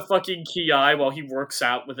 as a fucking kiai while he works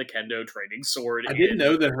out with a kendo training sword. I didn't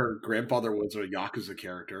know that her grandfather was a Yakuza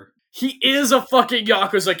character. He is a fucking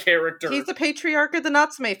Yakuza character. He's the patriarch of the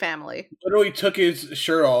Natsume family. Literally took his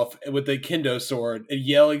shirt off with a kendo sword and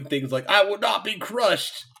yelling things like, I will not be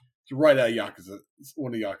crushed! It's right out of Yakuza. It's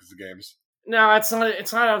one of the Yakuza games. No, it's not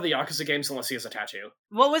out of the Yakuza games unless he has a tattoo.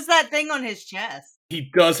 What was that thing on his chest? He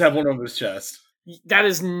does have one on his chest. That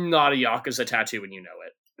is not a Yakuza tattoo, and you know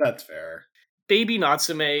it. That's fair. Baby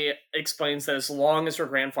Natsume explains that as long as her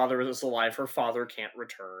grandfather is alive, her father can't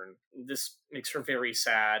return. This makes her very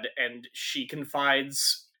sad, and she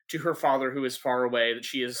confides to her father, who is far away, that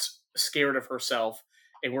she is scared of herself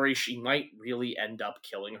and worries she might really end up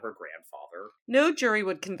killing her grandfather. No jury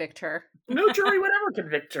would convict her. No jury would ever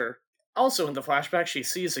convict her. Also, in the flashback, she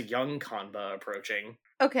sees a young Kanba approaching.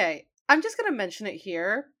 Okay, I'm just gonna mention it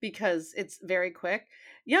here because it's very quick.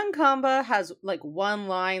 Young Kamba has like one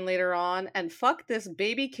line later on, and fuck this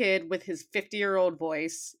baby kid with his 50-year-old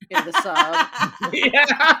voice in the sub.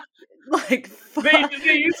 Yeah! Like, fuck.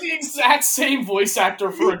 They use the exact same voice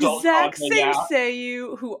actor for adult exact content, same yeah.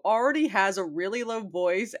 Seiyu who already has a really low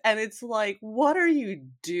voice, and it's like, what are you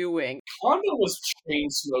doing? Kanba was chain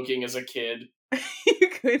smoking as a kid. You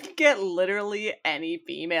could get literally any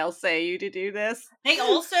female Seiyu to do this. They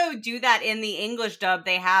also do that in the English dub.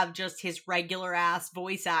 They have just his regular ass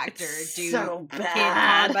voice actor do so Kid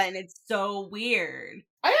bad. Kanba, and it's so weird.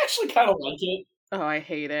 I actually kind of like it. Oh, I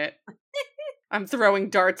hate it. I'm throwing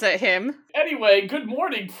darts at him. Anyway, good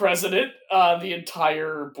morning, President. The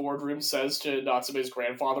entire boardroom says to Natsume's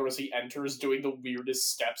grandfather as he enters, doing the weirdest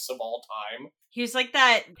steps of all time. He was like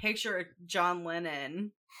that picture of John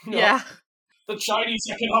Lennon. Yeah. The Chinese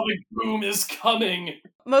economic boom is coming.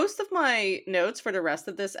 Most of my notes for the rest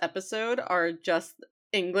of this episode are just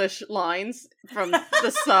English lines from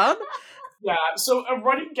the sub. Yeah, so a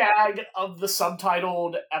running gag of the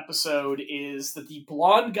subtitled episode is that the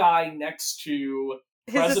blonde guy next to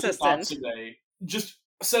His President assistant. Natsume just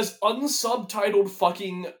says unsubtitled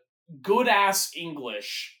fucking good-ass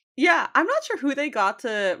English. Yeah, I'm not sure who they got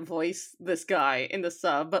to voice this guy in the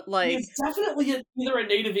sub, but like... He's definitely either a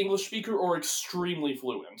native English speaker or extremely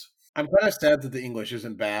fluent. I'm kind of sad that the English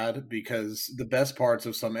isn't bad, because the best parts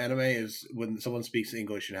of some anime is when someone speaks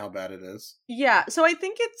English and how bad it is. Yeah, so I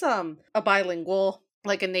think it's a bilingual,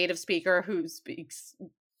 like a native speaker who speaks,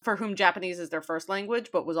 for whom Japanese is their first language,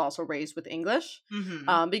 but was also raised with English.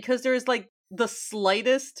 Mm-hmm. Because there's like the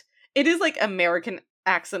slightest, it is like American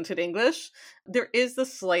accented English. There is the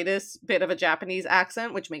slightest bit of a Japanese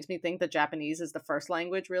accent, which makes me think that Japanese is the first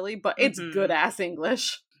language, really, but it's good ass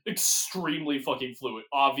English. Extremely fucking fluent.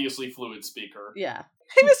 Obviously fluent speaker. Yeah.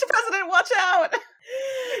 Hey, Mr. President, watch out!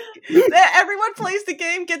 Everyone plays the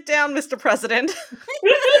game, get down, Mr. President.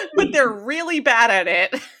 But they're really bad at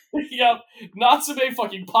it. Yep. Natsume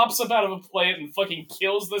fucking pops up out of a plant and fucking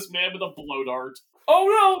kills this man with a blow dart.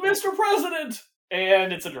 Oh no, Mr. President!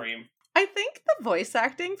 And it's a dream. I think the voice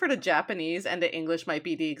acting for the Japanese and the English might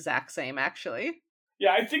be the exact same, actually.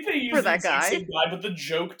 Yeah, I think they use For the that exact guy. same guy, but the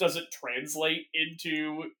joke doesn't translate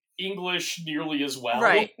into English nearly as well.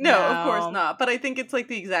 Right. No, of course No. not. But I think it's like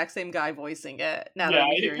the exact same guy voicing it now that Yeah,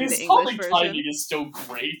 I'm hearing his the English comic version. timing is still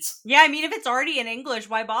great. Yeah, I mean, if it's already in English,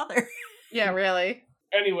 why bother? Yeah, really.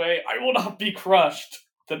 Anyway, I will not be crushed.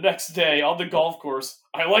 The next day, on the golf course,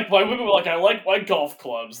 I like my women like I like my golf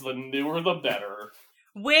clubs. The newer, the better.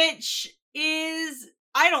 Which is...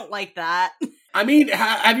 I don't like that. I mean,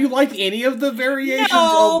 have you liked any of the variations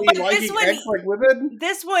No, of but the this liking one- X like women?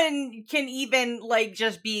 This one can even, like,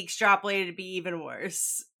 just be extrapolated to be even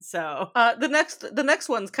worse. So... The next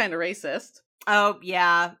one's kind of racist. Oh,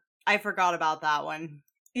 yeah. I forgot about that one.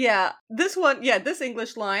 Yeah, this one, this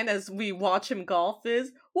English line as we watch him golf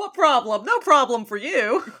is, "What problem? No problem for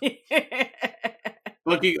you."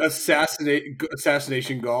 Looking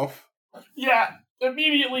assassination golf. Yeah,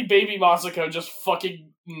 immediately baby Masako just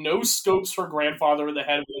fucking no-scopes her grandfather in the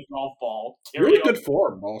head with a golf ball. Really good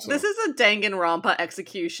form, also. This is a Danganronpa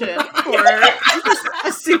execution for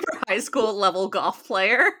a super high school level golf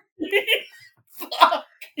player. Fuck,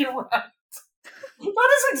 you're right. That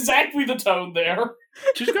is exactly the tone there.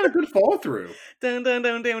 She's got a good fall through. Dun dun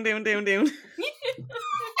dun dun dun dun dun.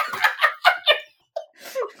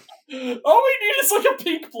 All we need is like a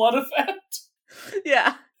pink blood effect.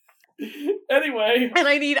 Yeah. Anyway. And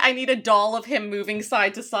I need a doll of him moving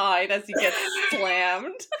side to side as he gets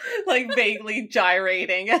slammed. Like vaguely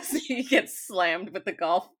gyrating as he gets slammed with the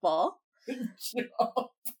golf ball.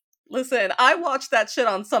 Listen, I watched that shit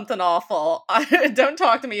on Something Awful. Don't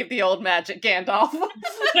talk to me of the old magic Gandalf.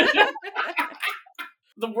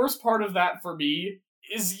 The worst part of that for me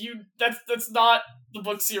is that's not the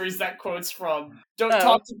book series that quote's from. Don't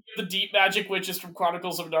talk to me of the deep magic witches from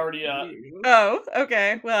Chronicles of Narnia. Oh,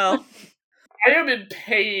 okay, well. I am in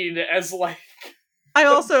pain as like... I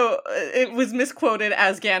also, it was misquoted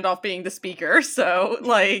as Gandalf being the speaker, so,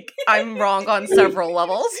 like, I'm wrong on several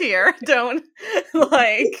levels here. Don't,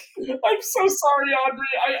 like... I'm so sorry, Audrey.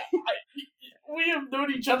 We have known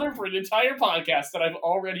each other for an entire podcast that I've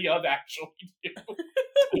already unactually do.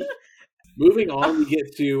 Moving on, we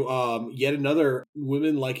get to yet another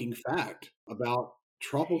women-liking fact about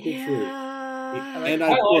tropical fruit. And I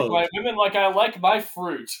like my women like I like my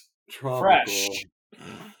fruit. Tropical. Fresh.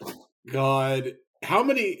 God. How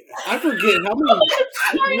many? I forget how many.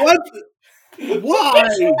 What? Why?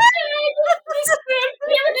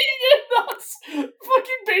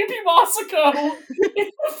 Fucking baby Masako.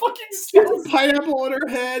 Fucking pineapple on her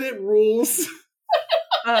head. It rules.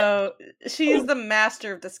 Oh, she's the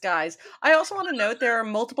master of disguise. I also want to note there are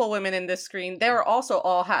multiple women in this screen. They also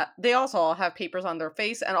all have papers on their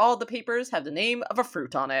face, and all the papers have the name of a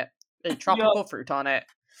fruit on it, a tropical fruit on it.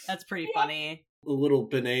 That's pretty funny. A little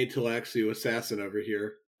Benet Talaxu assassin over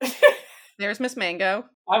here. There's Miss Mango.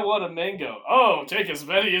 I want a mango. Oh, take as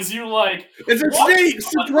many as you like. It's a snake!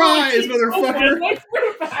 Surprise, motherfucker!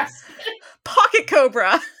 Pocket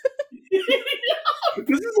Cobra!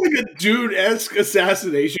 This is like a Dune-esque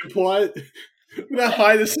assassination plot. I'm gonna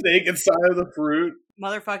hide the snake inside of the fruit.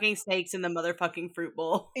 Motherfucking snakes in the motherfucking fruit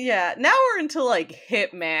bowl. Yeah, now we're into, like,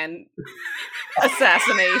 Hitman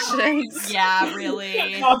assassinations. Yeah,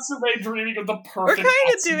 really. Natsume dreaming of the perfect... We're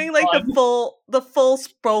kind of doing, like, the full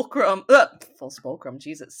spectrum,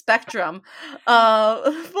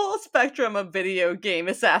 full spectrum of video game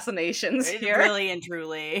assassinations here. Really and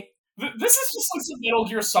truly. This is just like some Metal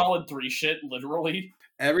Gear Solid 3 shit, literally.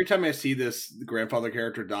 Every time I see this grandfather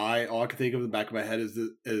character die, all I can think of in the back of my head is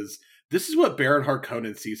this is what Baron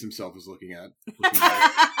Harkonnen sees himself as looking at.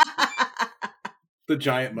 The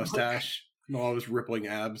giant mustache and all of his rippling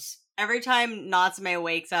abs. Every time Natsume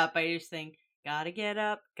wakes up, I just think, gotta get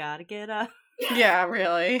up, gotta get up. Yeah,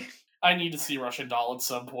 really. I need to see Russian Doll at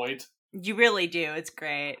some point. You really do. It's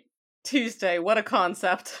great. Tuesday, what a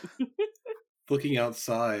concept. Looking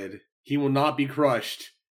outside, he will not be crushed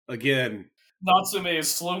again. Natsume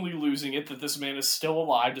is slowly losing it that this man is still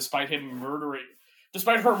alive despite her murdering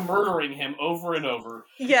him over and over.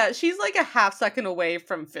 Yeah, she's like a half second away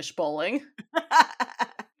from fish bowling.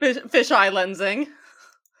 Fish eye lensing.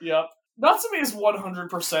 Yep. Natsume is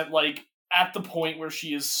 100% like at the point where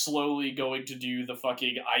she is slowly going to do the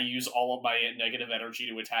fucking I use all of my negative energy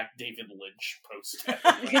to attack David Lynch post.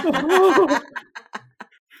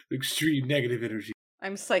 Extreme negative energy.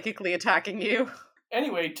 I'm psychically attacking you.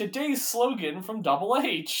 Anyway, today's slogan from Double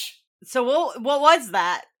H. So what was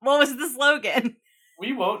that? What was the slogan?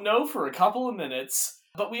 We won't know for a couple of minutes,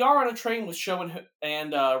 but we are on a train with Sho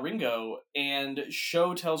and Ringo, and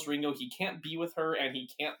Sho tells Ringo he can't be with her and he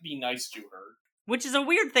can't be nice to her. Which is a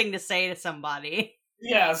weird thing to say to somebody.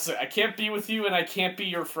 Yes, I can't be with you and I can't be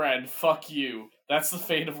your friend. Fuck you. That's the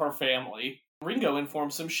fate of our family. Ringo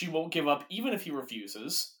informs him she won't give up even if he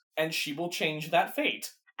refuses, and she will change that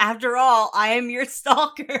fate. After all, I am your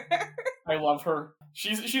stalker. I love her.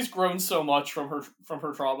 She's grown so much from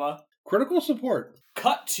her trauma. Critical support.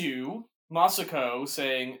 Cut to Masako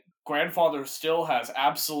saying, "Grandfather still has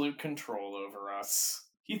absolute control over us.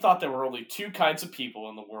 He thought there were only two kinds of people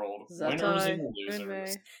in the world, winners and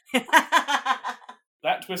losers."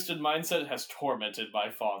 That twisted mindset has tormented my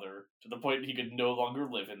father, to the point he could no longer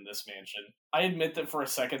live in this mansion. I admit that for a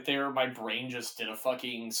second there, my brain just did a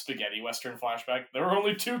fucking spaghetti western flashback. There are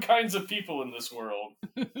only two kinds of people in this world.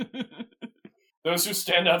 Those who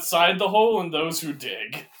stand outside the hole and those who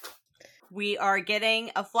dig. We are getting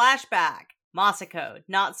a flashback. Masako,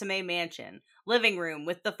 Natsume Mansion, living room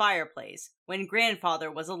with the fireplace, when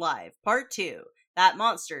grandfather was alive, part 2. That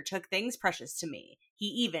monster took things precious to me. He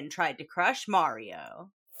even tried to crush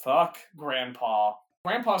Mario. Fuck Grandpa.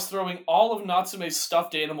 Grandpa's throwing all of Natsume's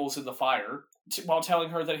stuffed animals in the fire, while telling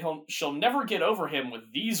her that she'll never get over him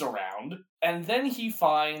with these around. And then he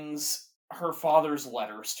finds her father's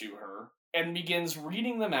letters to her, and begins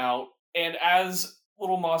reading them out, and as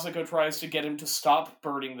little Masako tries to get him to stop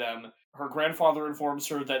burning them, her grandfather informs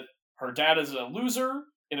her that her dad is a loser.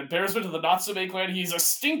 In embarrassment of the Natsume clan, he's a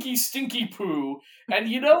stinky, stinky poo. And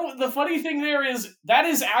the funny thing there is, that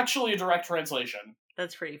is actually a direct translation.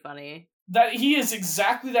 That's pretty funny. That he is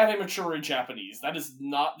exactly that immature in Japanese. That is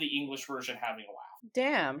not the English version having a laugh.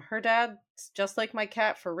 Damn, her dad's just like my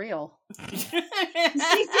cat for real. He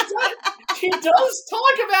does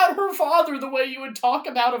talk about her father the way you would talk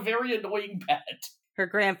about a very annoying pet. Her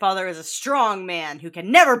grandfather is a strong man who can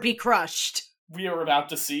never be crushed. We are about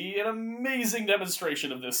to see an amazing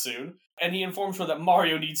demonstration of this soon, and he informs her that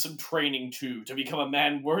Mario needs some training too to become a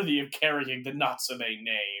man worthy of carrying the Natsume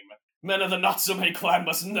name. Men of the Natsume clan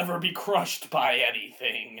must never be crushed by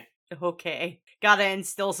anything. Okay, gotta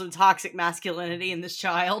instill some toxic masculinity in this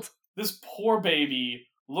child. This poor baby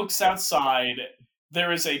looks outside.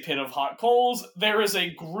 There is a pit of hot coals. There is a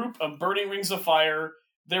group of burning rings of fire.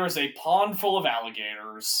 There is a pond full of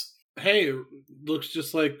alligators. Hey, it looks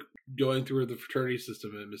just like going through the fraternity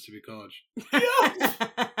system at Mississippi College.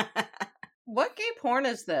 Yeah. What gay porn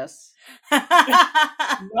is this?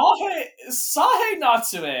 Sahe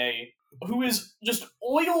Natsume, who is just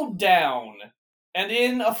oiled down and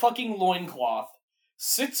in a fucking loincloth,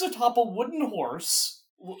 sits atop a wooden horse,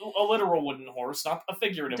 a literal wooden horse, not a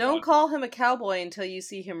figurative one. Don't call him a cowboy until you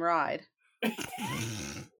see him ride.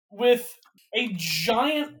 With a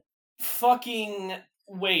giant fucking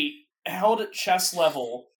weight held at chest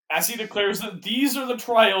level, as he declares that these are the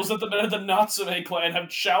trials that the men of the Natsume clan have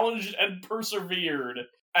challenged and persevered,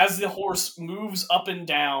 as the horse moves up and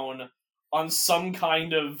down on some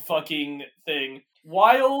kind of fucking thing,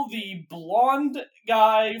 while the blonde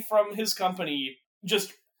guy from his company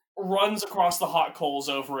just runs across the hot coals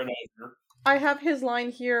over and over. I have his line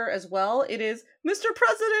here as well. It is, "Mr.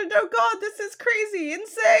 President, oh god, this is crazy,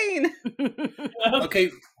 insane!"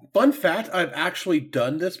 Okay, fun fact, I've actually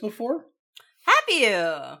done this before. Have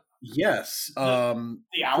you? Yes. The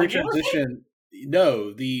alligator Pre-transition,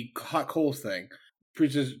 no, the hot coals thing.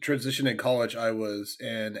 Pre-transition in college, I was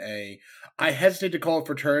in I hesitate to call it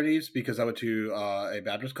fraternities because I went to a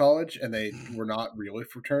Baptist college, and they were not really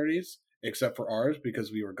fraternities, except for ours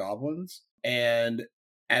because we were goblins. And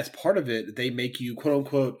as part of it, they make you, quote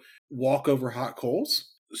unquote, walk over hot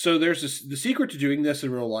coals. So there's the secret to doing this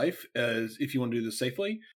in real life is, if you want to do this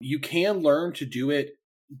safely, you can learn to do it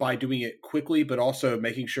by doing it quickly, but also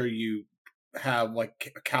making sure you have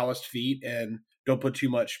like calloused feet and don't put too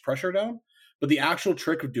much pressure down. But the actual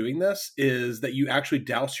trick of doing this is that you actually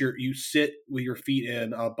you sit with your feet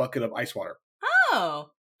in a bucket of ice water.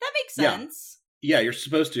 Oh, that makes sense. Yeah, you're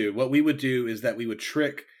supposed to. What we would do is that we would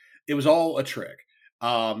trick. It was all a trick.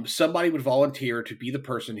 Somebody would volunteer to be the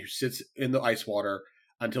person who sits in the ice water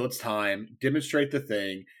until it's time, demonstrate the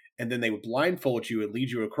thing, and then they would blindfold you and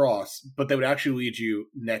lead you across, but they would actually lead you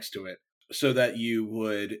next to it so that you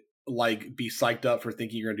would like be psyched up for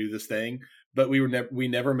thinking you're going to do this thing. But we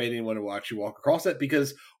never made anyone to actually walk across it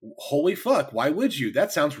because holy fuck, why would you?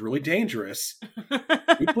 That sounds really dangerous.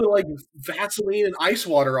 We put like Vaseline and ice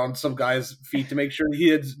water on some guy's feet to make sure he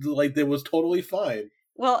had that was totally fine.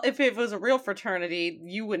 Well, if it was a real fraternity,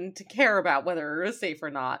 you wouldn't care about whether it was safe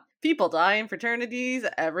or not. People die in fraternities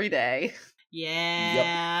every day.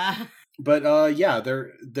 Yeah. Yep. But yeah,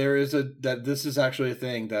 there is that this is actually a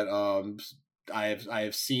thing that I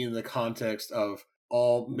have seen in the context of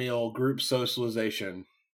all male group socialization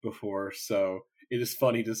before, so it is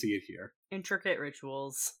funny to see it here. Intricate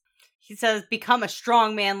rituals. He says, "Become a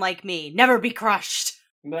strong man like me. Never be crushed."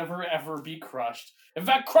 Never ever be crushed. In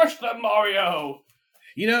fact, crush them, Mario!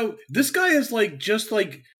 You know, this guy is like, just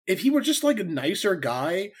like, if he were just like a nicer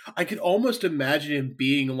guy, I could almost imagine him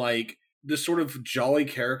being like this sort of jolly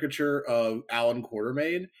caricature of Alan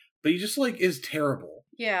Quartermain, but he just like is terrible.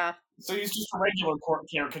 Yeah. So he's just a regular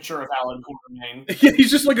caricature of Alan Quartermain. Yeah, he's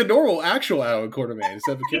just like a normal, actual Alan Quartermain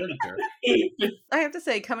instead of a caricature. I have to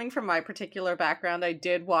say, coming from my particular background, I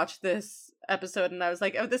did watch this episode and I was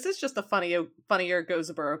like, oh, this is just a funnier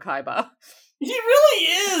Gozaburo Kaiba. He really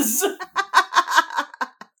is!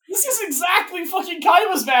 This is exactly fucking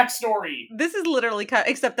Kaiba's backstory! This is literally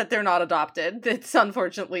except that they're not adopted. It's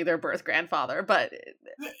unfortunately their birth grandfather, but...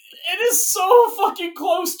 It is so fucking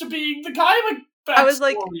close to being the Kaiba backstory! I was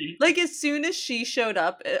like, as soon as she showed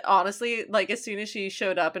up, honestly, like, as soon as she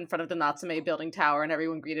showed up in front of the Natsume building tower and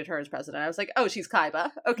everyone greeted her as president, I was like, oh, she's Kaiba.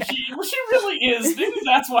 Okay. She really is. Maybe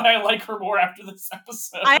that's why I like her more after this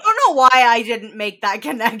episode. I don't know why I didn't make that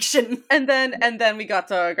connection. And then we got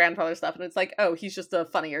to our grandfather stuff, and it's like, oh, he's just a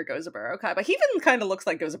funnier Gozaburo Kaiba. He even kind of looks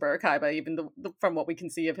like Gozaburo Kaiba, even from what we can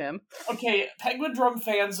see of him. Okay, Penguindrum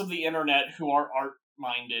fans of the internet who are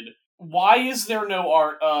art-minded, why is there no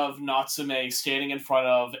art of Natsume standing in front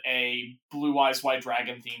of a Blue Eyes White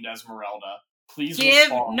Dragon-themed Esmeralda? Please give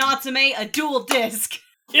respond. Natsume a dual disc.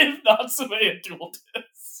 Give Natsume a dual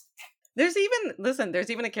disc. There's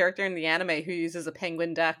even a character in the anime who uses a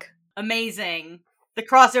penguin deck. Amazing. The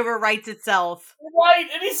crossover writes itself. Right,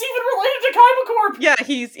 and he's even related to Kaiba Corp! Yeah,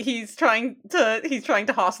 he's trying to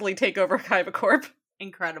hostily take over Kaiba Corp.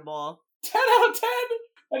 Incredible. 10 out of 10!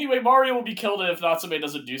 Anyway, Mario will be killed if Natsume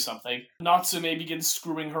doesn't do something. Natsume begins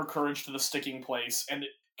screwing her courage to the sticking place, and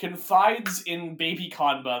confides in baby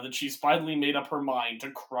Kanba that she's finally made up her mind to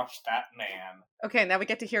crush that man. Okay, now we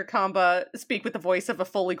get to hear Kanba speak with the voice of a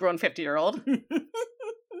fully grown 50-year-old.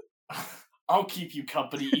 I'll keep you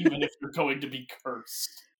company even if you're going to be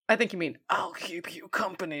cursed. I think you mean, I'll keep you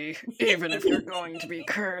company even if you're going to be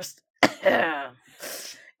cursed. That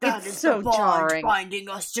It's is so the bond jarring. binding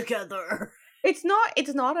us together. It's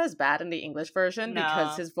not as bad in the English version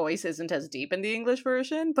because his voice isn't as deep in the English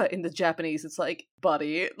version, but in the Japanese it's like,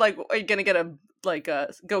 buddy, like, are you gonna get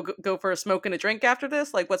go for a smoke and a drink after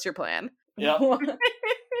this? Like, what's your plan? Yep.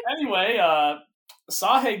 Anyway,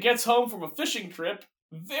 Sahe gets home from a fishing trip,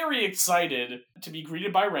 very excited to be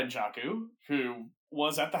greeted by Renjaku, who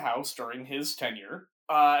was at the house during his tenure.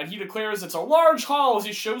 And he declares it's a large haul as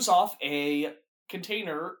he shows off a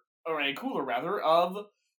container, or a cooler rather, of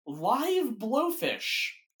live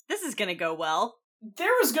blowfish. This is gonna go well.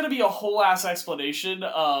 There is going to be a whole ass explanation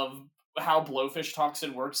of how blowfish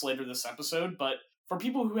toxin works later this episode, but for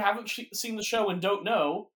people who haven't seen the show and don't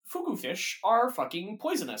know, fugu fish are fucking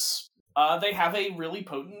poisonous. They have a really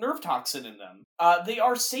potent nerve toxin in them. They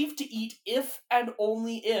are safe to eat if and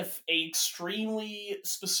only if a extremely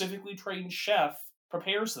specifically trained chef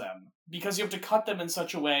prepares them, because you have to cut them in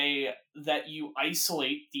such a way that you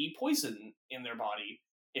isolate the poison in their body.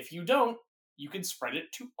 If you don't, you can spread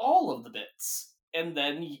it to all of the bits. And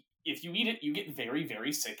then, if you eat it, you get very,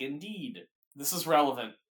 very sick indeed. This is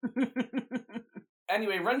relevant.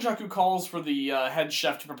 Anyway, Renjaku calls for the head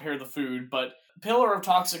chef to prepare the food, but Pillar of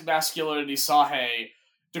Toxic Masculinity Sahe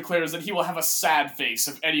declares that he will have a sad face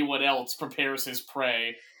if anyone else prepares his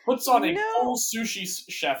prey, puts on a full sushi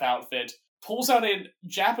chef outfit, pulls out a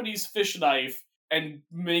Japanese fish knife, and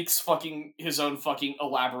makes his own fucking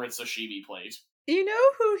elaborate sashimi plate. You know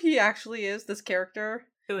who he actually is, this character?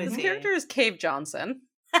 Who is This he? character is Cave Johnson.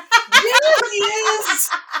 Yeah, he is!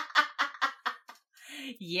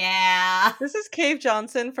 Yeah. This is Cave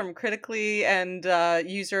Johnson from critically and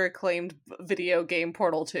user-acclaimed video game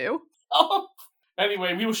Portal 2. Oh.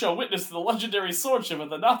 Anyway, we shall witness the legendary swordship of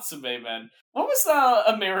the Natsume men. What was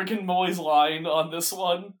American Molly's line on this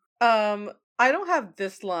one? I don't have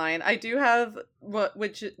this line. I do have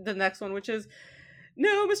the next one, which is,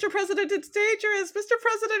 "No, Mr. President, it's dangerous! Mr.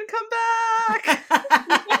 President, come back!"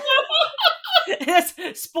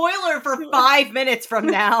 Spoiler for 5 minutes from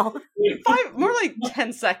now. More like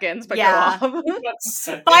 10 seconds, but Yeah. go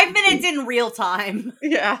off. 5 minutes in real time.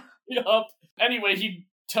 Yeah. Yup. Anyway, he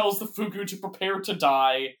tells the Fugu to prepare to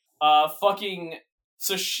die, fucking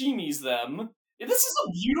sashimis them. This is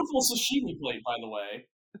a beautiful sashimi plate, by the way.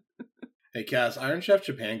 Hey, Cass, Iron Chef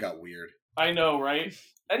Japan got weird. I know, right?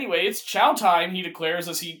 Anyway, it's chow time, he declares,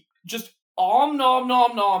 as he just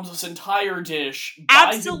noms this entire dish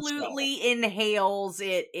by Absolutely himself. inhales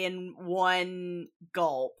it in one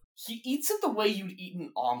gulp. He eats it the way you'd eat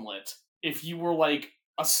an omelet if you were like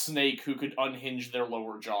a snake who could unhinge their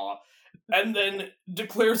lower jaw, and then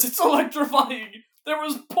declares it's electrifying. There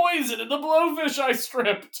was poison in the blowfish I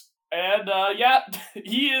stripped. And, yeah,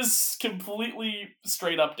 he is completely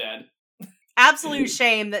straight up dead. Absolute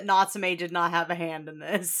shame that Natsume did not have a hand in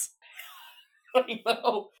this. I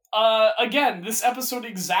know. Again, this episode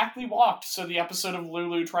exactly walked so the episode of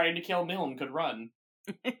Lulu trying to kill Milne could run.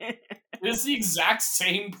 It is the exact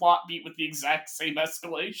same plot beat with the exact same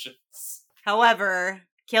escalations. However,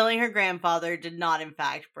 killing her grandfather did not in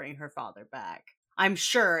fact bring her father back. I'm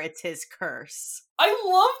sure it's his curse. I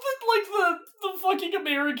love that, the fucking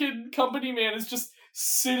American company man is just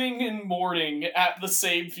sitting in mourning at the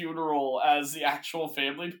same funeral as the actual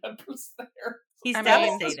family members there. He's I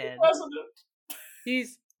mean, devastated.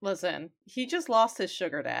 Listen, he just lost his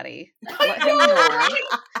sugar daddy. Let him mourn.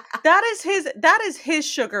 That is his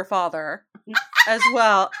sugar father as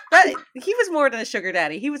well. He was more than a sugar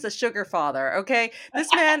daddy. He was a sugar father, okay? This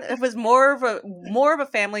man was more of a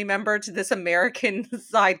family member to this American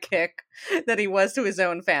sidekick than he was to his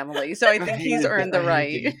own family. So I think he's earned the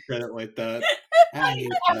right. Credit like that. I hate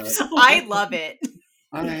that. I love it.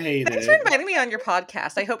 I hate Thanks it. for inviting me on your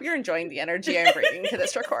podcast. I hope you're enjoying the energy I'm bringing to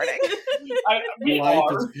this recording. We Life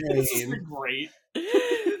are. is This has pain. been great.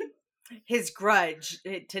 His grudge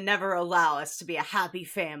to never allow us to be a happy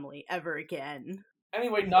family ever again.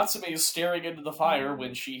 Anyway, Natsume is staring into the fire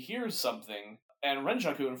when she hears something, and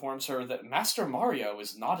Renjaku informs her that Master Mario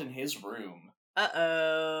is not in his room.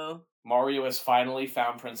 Uh-oh. Mario has finally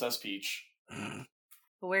found Princess Peach.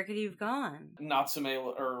 But where could he have gone? Natsume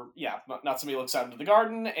looks out into the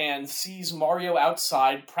garden and sees Mario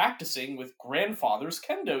outside practicing with grandfather's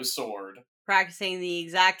kendo sword. Practicing the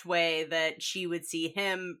exact way that she would see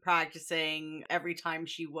him practicing every time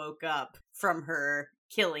she woke up from her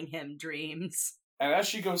killing him dreams. And as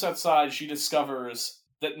she goes outside, she discovers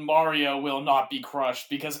that Mario will not be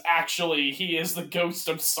crushed because actually he is the ghost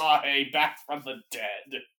of Sae back from the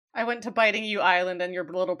dead. I went to Biting You Island and your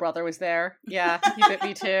little brother was there. Yeah, he bit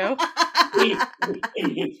me too.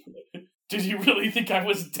 Did you really think I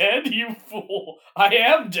was dead, you fool? I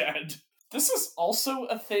am dead. This is also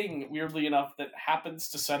a thing, weirdly enough, that happens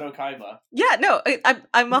to Seto Kaiba. Yeah, no,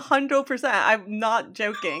 I'm 100%. I'm not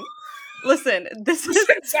joking. Listen, this is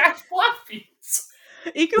exact plot beats.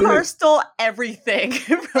 Ikuhara stole everything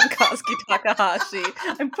from Kazuki Takahashi.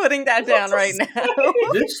 I'm putting that down right now.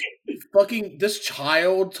 This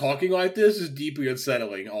child talking like this is deeply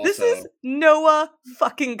unsettling. Also, This is Noah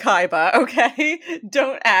fucking Kaiba, okay?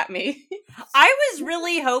 Don't at me. I was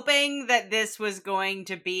really hoping that this was going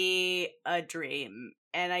to be a dream,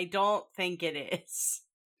 and I don't think it is.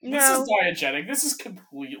 This is diegetic. This is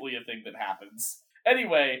completely a thing that happens.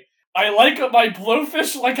 Anyway, I like my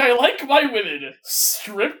blowfish like I like my women.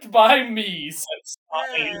 Stripped by me, says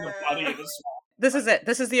Sae in the body of the swamp. This is it.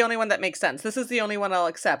 This is the only one that makes sense. This is the only one I'll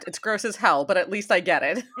accept. It's gross as hell, but at least I get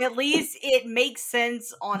it. At least it makes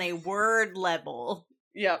sense on a word level.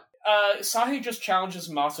 Yep. Sae just challenges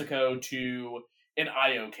Masako to an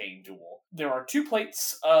Iocane duel. There are 2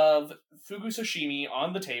 plates of fugu sashimi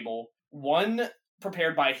on the table, one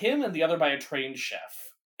prepared by him and the other by a trained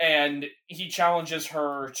chef. And he challenges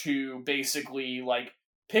her to basically,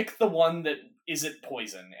 pick the one that isn't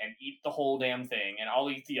poison and eat the whole damn thing, and I'll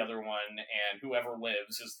eat the other one, and whoever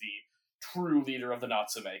lives is the true leader of the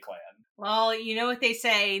Natsume clan. Well, you know what they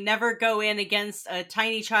say, never go in against a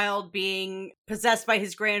tiny child being possessed by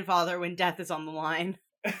his grandfather when death is on the line.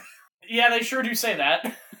 Yeah, they sure do say that.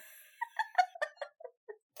 These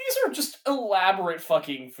are just elaborate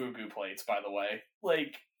fucking fugu plates, by the way.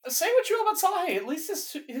 Say what you will about Sae, at least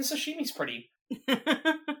his sashimi's pretty.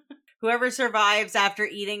 Whoever survives after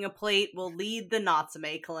eating a plate will lead the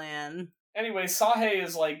Natsume clan. Anyway, Sae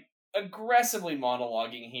is, aggressively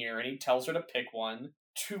monologuing here, and he tells her to pick one,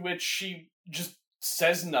 to which she just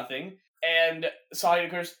says nothing, and Sae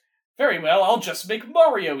goes, very well, I'll just make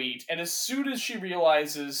Mario eat. And as soon as she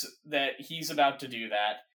realizes that he's about to do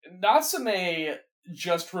that, Natsume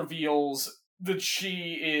just reveals that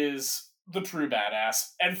she is the true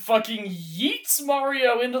badass, and fucking yeets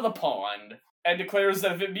Mario into the pond, and declares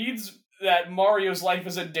that if it means that Mario's life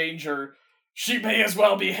is in danger, she may as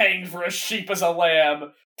well be hanged for a sheep as a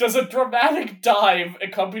lamb, does a dramatic dive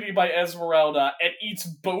accompanied by Esmeralda, and eats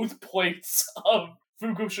both plates of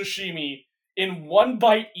fugu sashimi in one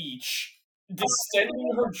bite each,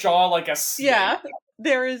 distending her jaw like a snake. Yeah.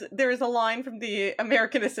 There is a line from the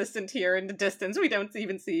American assistant here in the distance. We don't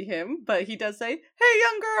even see him, but he does say, "Hey,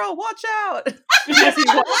 young girl, watch out!" as he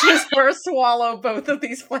watches her swallow both of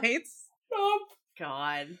these plates.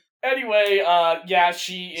 God. Anyway,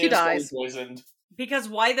 she is dies. poisoned. Because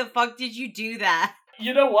why the fuck did you do that?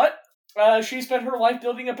 You know what? She spent her life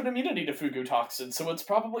building up an immunity to fugu toxin, so it's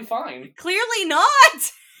probably fine. Clearly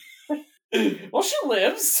not! Well, she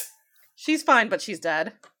lives. She's fine, but she's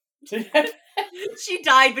dead. She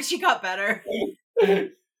died, but she got better.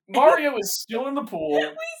 Mario is still in the pool. We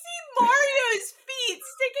see Mario's feet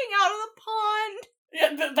sticking out of the pond.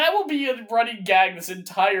 Yeah, that will be a running gag this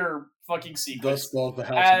entire fucking sequence. Thus spoils the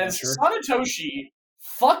house As Sanetoshi,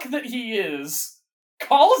 fuck that he is,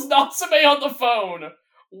 calls Natsume on the phone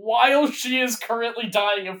while she is currently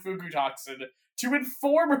dying of fugu-toxin to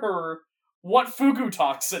inform her what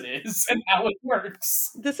fugu-toxin is and how it works.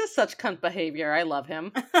 This is such cunt behavior. I love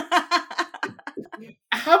him.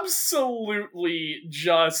 Absolutely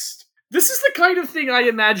just... This is the kind of thing I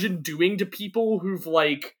imagine doing to people who've,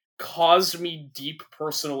 like, caused me deep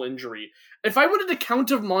personal injury. If I wanted to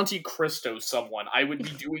Count of Monte Cristo someone, I would be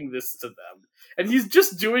doing this to them. And he's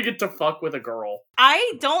just doing it to fuck with a girl.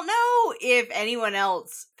 I don't know if anyone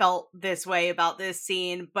else felt this way about this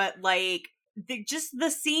scene, but, like, just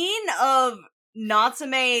the scene of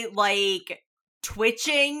Natsume, like,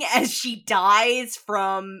 twitching as she dies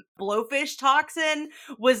from blowfish toxin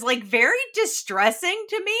was, like, very distressing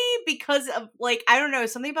to me because of, like, I don't know,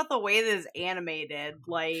 something about the way that it's animated,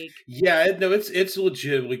 like... Yeah, no, it's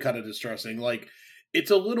legitimately kind of distressing. Like,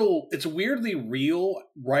 it's weirdly real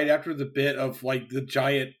right after the bit of, like, the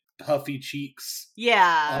giant puffy cheeks.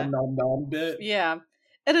 Yeah. Nom nom bit. Yeah.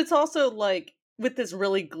 And it's also, like, with this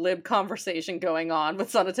really glib conversation going on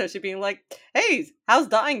with Sanetoshi being like, hey, how's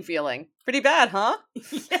dying feeling? Pretty bad, huh?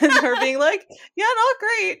 Yeah. And her being like, yeah, not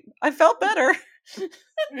great. I felt better.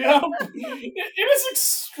 Yeah, it is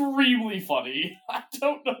extremely funny. I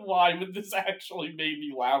don't know why, but this actually made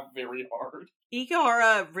me laugh very hard.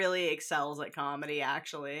 Ikuhara really excels at comedy,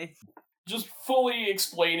 actually. Just fully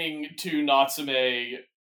explaining to Natsume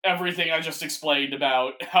everything I just explained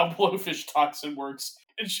about how blowfish toxin works,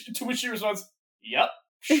 and to which she responds, yep,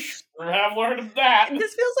 sure have learned of that.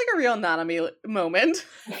 This feels like a real Nanami moment.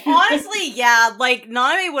 Honestly, yeah, like,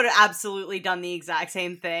 Nanami would have absolutely done the exact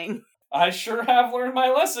same thing. I sure have learned my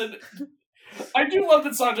lesson. I do love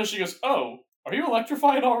that Sanetoshi goes, oh, are you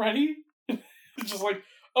electrified already? It's just like,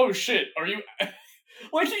 oh shit, are you...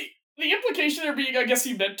 Like, the implication there being, I guess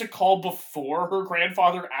he meant to call before her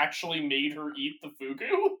grandfather actually made her eat the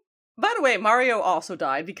fugu. By the way, Mario also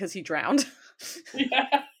died because he drowned.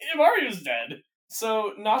 Yeah, Mario's dead.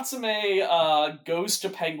 So, Natsume goes to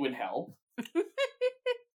Penguin Hell.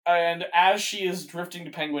 And as she is drifting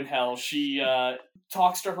to Penguin Hell, she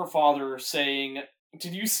talks to her father saying,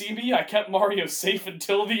 did you see me? I kept Mario safe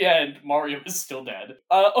until the end. Mario is still dead.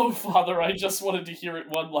 Oh, father, I just wanted to hear it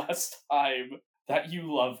one last time. That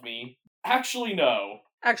you love me. Actually, no.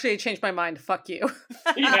 Actually, I changed my mind. Fuck you.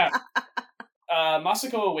 Yeah.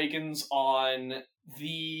 Masako awakens on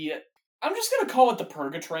the... I'm just gonna call it the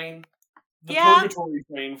Purgatrain. The Purgatory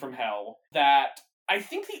Train from Hell. That... I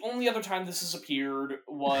think the only other time this has appeared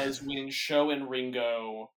was when Sho and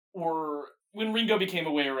Ringo were... When Ringo became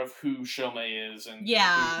aware of who Shomei is and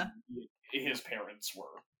who his parents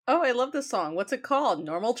were. Oh, I love this song. What's it called?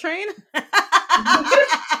 Normal Train?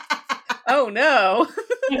 Oh no.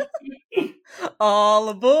 All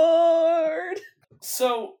aboard!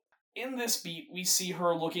 So, in this beat, we see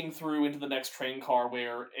her looking through into the next train car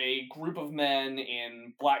where a group of men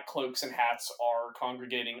in black cloaks and hats are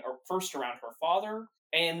congregating first around her father,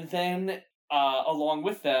 and then, along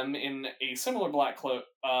with them, in a similar black coat,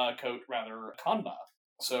 Kanba.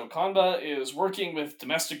 So Kanba is working with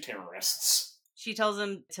domestic terrorists. She tells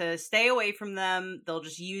him to stay away from them, they'll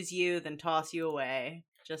just use you, then toss you away.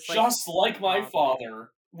 Just like my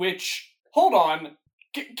father. Which, hold on,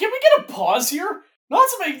 can we get a pause here?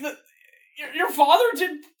 Natsume, your father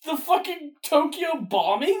did the fucking Tokyo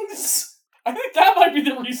bombings? I think that might be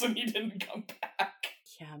the reason he didn't come back.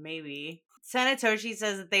 Yeah, maybe. Sanetoshi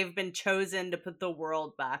says that they've been chosen to put the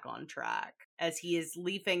world back on track, as he is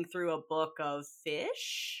leafing through a book of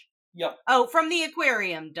fish? Yep. Oh, from the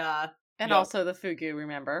aquarium, duh. And also the fugu,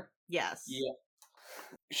 remember? Yes. Yep.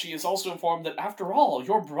 She is also informed that, after all,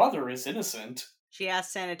 your brother is innocent. She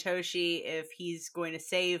asks Sanetoshi if he's going to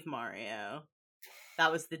save Mario.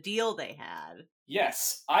 That was the deal they had.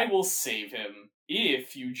 Yes, I will save him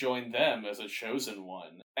if you join them as a chosen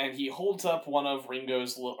one. And he holds up one of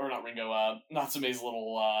Natsume's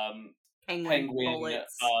little penguin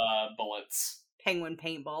bullets. Penguin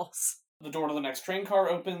paintballs. The door to the next train car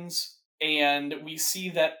opens, and we see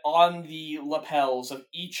that on the lapels of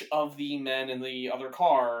each of the men in the other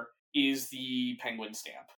car is the penguin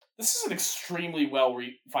stamp. This is an extremely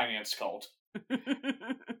well-financed cult.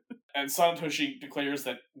 And Sanetoshi declares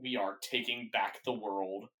that we are taking back the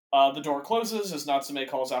world. The door closes as Natsume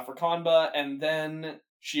calls out for Kanba, and then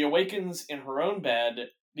she awakens in her own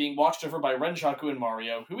bed, being watched over by Renshaku and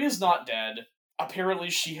Mario, who is not dead. Apparently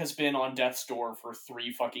she has been on death's door for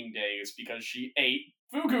 3 fucking days because she ate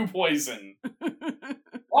fugu poison.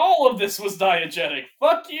 All of this was diegetic.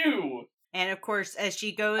 Fuck you. And of course, as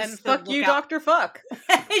she goes And to fuck look you, out, Dr. Fuck.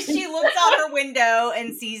 she looks out her window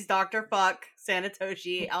and sees Dr. Fuck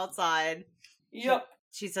Sanetoshi outside. Yep.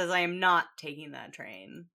 She says, I am not taking that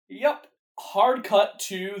train. Yep. Hard cut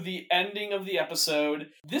to the ending of the episode.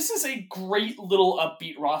 This is a great little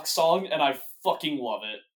upbeat rock song, and I fucking love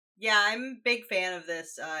it. Yeah, I'm a big fan of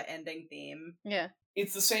this ending theme. Yeah.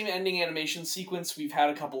 It's the same ending animation sequence we've had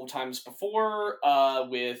a couple of times before,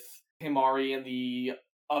 with Himari and the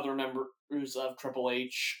other members of Triple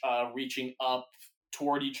H reaching up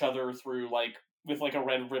toward each other through, with a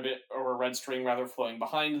red ribbon, or a red string rather, flowing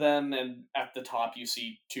behind them, and at the top you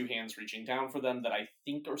see two hands reaching down for them that I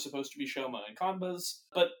think are supposed to be Shoma and Kanba's,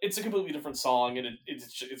 but it's a completely different song, and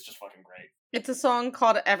it's just fucking great. It's a song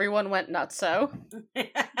called Everyone Went Nutso.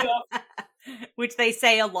 Yep. Which they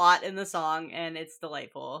say a lot in the song, and it's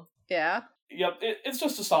delightful. Yeah. Yep, it's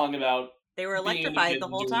just a song about They were being electrified independent the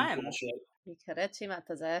whole and doing time. bullshit.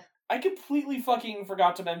 I completely fucking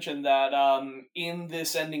forgot to mention that in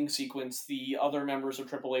this ending sequence, the other members of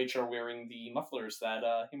Triple H are wearing the mufflers that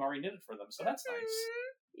Himari knitted for them, so that's nice.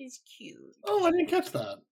 He's cute. Oh, I didn't catch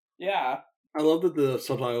that. Yeah. I love that the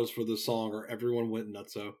subtitles for this song are "Everyone Went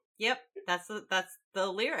Nutso." Yep, that's the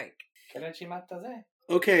lyric.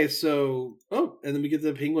 Okay, so and then we get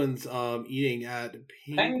the penguins eating at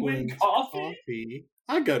Penguin Penguin's Coffee?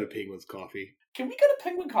 I go to Penguin's Coffee. Can we go to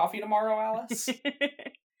Penguin Coffee tomorrow, Alice?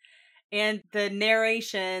 And the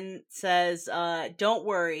narration says, don't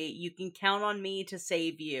worry, you can count on me to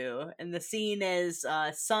save you. And the scene is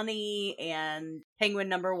Sunny and Penguin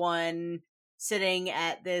number 1 sitting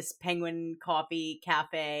at this Penguin Coffee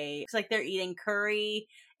cafe. Looks like they're eating curry,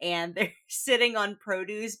 and they're sitting on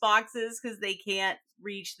produce boxes because they can't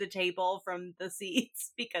reach the table from the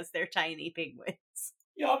seats because they're tiny penguins.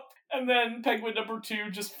 Yup. And then Penguin number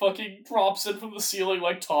 2 just fucking drops in from the ceiling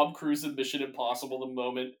like Tom Cruise in Mission Impossible the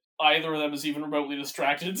moment either of them is even remotely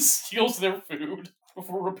distracted and steals their food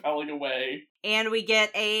before repelling away. And we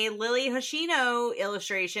get a Lily Hoshino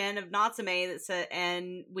illustration of Natsume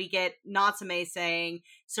and we get Natsume saying,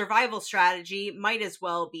 survival strategy might as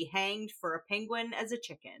well be hanged for a penguin as a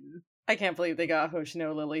chicken. I can't believe they got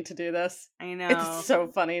Hoshino Lily to do this. I know. It's so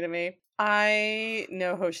funny to me. I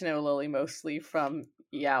know Hoshino Lily mostly from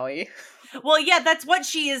Yaoi. Well, yeah, that's what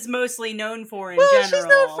she is mostly known for in Well,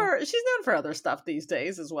 general. she's known for other stuff these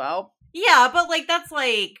days as well. Yeah, but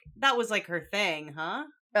that was her thing, huh?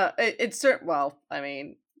 It's certain. Well, I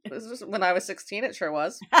mean, when I was 16, it sure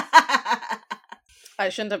was. I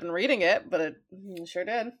shouldn't have been reading it, but it sure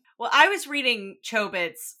did. Well, I was reading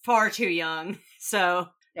Chobits far too young, so.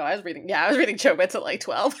 No, I was reading Chobits at like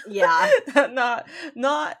 12. Yeah.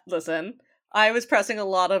 Listen, I was pressing a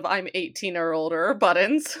lot of I'm 18 or older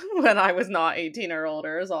buttons when I was not 18 or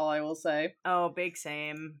older, is all I will say. Oh, big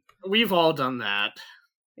same. We've all done that.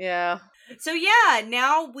 Yeah. So yeah,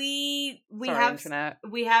 now we Sorry, have internet.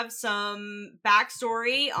 We have some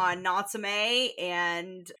backstory on Natsume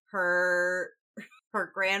and her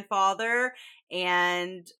grandfather,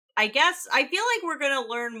 and I guess I feel like we're gonna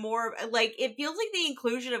learn more. Like, it feels like the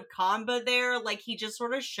inclusion of Kanba there, like he just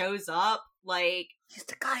sort of shows up, like He's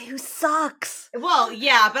the guy who sucks. Well,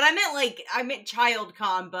 yeah, but I meant child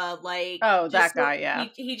Kanba, like Oh, that guy, yeah.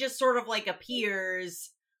 He just sort of like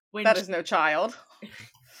appears when That is no child.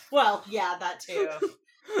 Well, yeah, that too.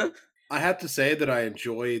 I have to say that I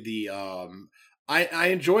enjoy the I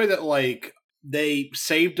enjoy that, like, they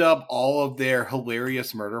saved up all of their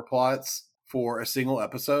hilarious murder plots for a single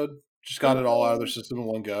episode. Just got it all out of their system in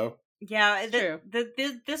one go. Yeah, True.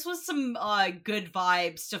 This was some good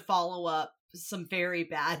vibes to follow up some very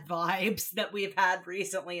bad vibes that we've had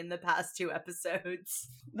recently in the past 2 episodes.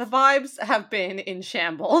 The vibes have been in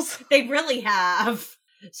shambles. They really have.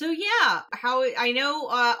 So yeah, I know,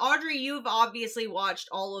 Audrey, you've obviously watched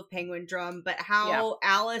all of Penguindrum, but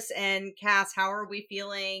Alice and Cass, how are we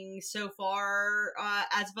feeling so far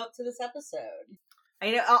as of up to this episode? I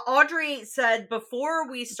know Audrey said before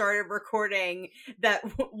we started recording that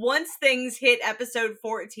once things hit episode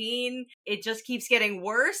 14, it just keeps getting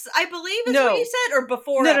worse, I believe is what you said, or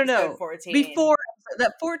before episode 14? Before,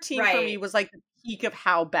 that 14 for me Right. was like the peak of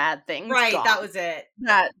how bad things Right, got. that was it.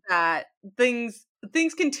 That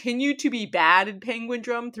things continue to be bad in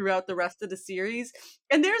Penguindrum throughout the rest of the series.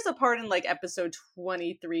 And there's a part in like episode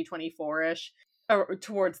 23, 24-ish, or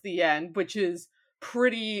towards the end, which is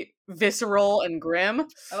pretty visceral and grim.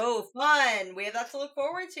 Oh, fun. We have that to look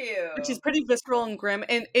forward to. Which is pretty visceral and grim,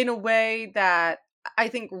 and in a way that I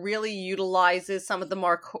think really utilizes some of the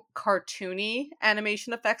more cartoony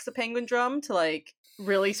animation effects of Penguindrum to like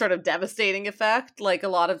really sort of devastating effect. Like a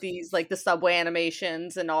lot of these, like the subway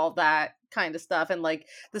animations and all that kind of stuff, and like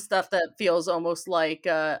the stuff that feels almost like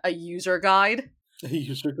a user guide.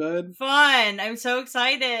 User guide. Fun! I'm so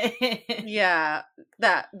excited. Yeah,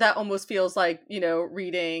 that almost feels like, you know,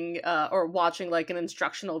 reading or watching like an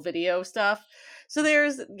instructional video stuff. So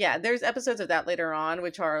there's episodes of that later on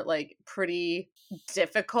which are like pretty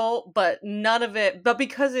difficult, but none of it, but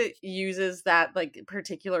because it uses that like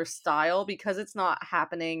particular style, because it's not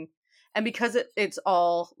happening, and because it's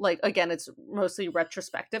all like, again, it's mostly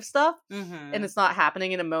retrospective stuff, and it's not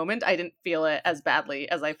happening in a moment, I didn't feel it as badly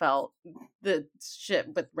as I felt the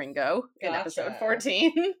shit with Ringo in episode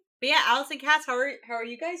 14. But yeah, Alice and Cass, how are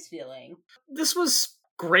you guys feeling? This was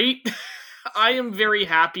great. I am very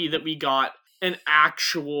happy that we got an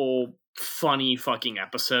actual funny fucking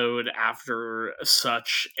episode after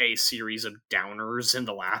such a series of downers in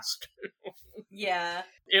the last. Yeah.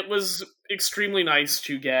 It was extremely nice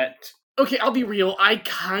to get... Okay, I'll be real, I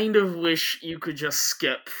kind of wish you could just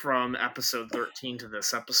skip from episode 13 to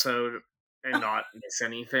this episode and not miss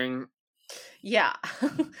anything. Yeah.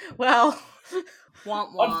 Well...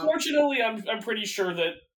 Womp womp. Unfortunately, I'm pretty sure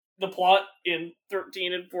that the plot in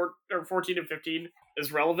 13 and 14 and 15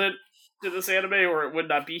 is relevant to this anime, or it would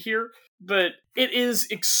not be here. But it is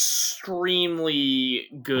extremely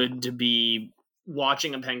good to be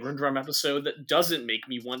watching a Penguindrum episode that doesn't make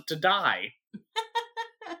me want to die.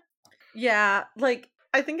 Yeah, like,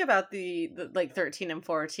 I think about the like 13 and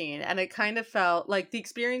 14, and it kind of felt like the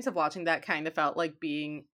experience of watching that kind of felt like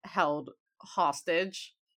being held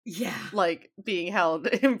hostage. Yeah. Like being held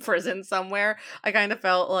in prison somewhere. I kind of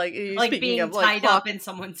felt like being of, tied up in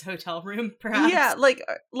someone's hotel room, perhaps. Yeah,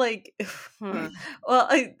 well,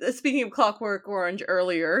 speaking of Clockwork Orange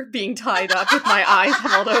earlier, being tied up with my eyes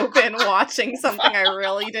held open, watching something I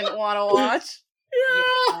really didn't want to watch.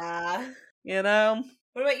 Yeah. You know?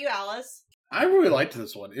 What about you, Alice? I really liked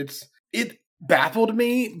this one. It baffled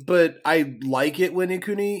me, but I like it when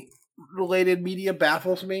Ikuni related media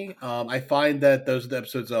baffles me. I find that those are the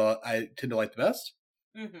episodes I tend to like the best.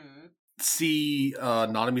 See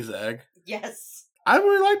Nanami's Egg. Yes. I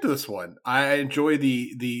really liked this one. I enjoy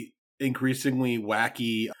the increasingly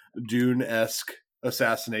wacky Dune-esque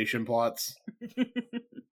assassination plots.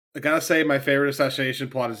 I gotta say, my favorite assassination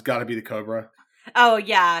plot has got to be the Cobra. Oh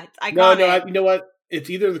yeah, I No, you know what? It's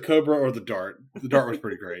either the Cobra or the Dart. The Dart was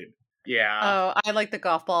pretty great. Yeah. Oh, I like the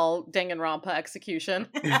golf ball Danganronpa execution.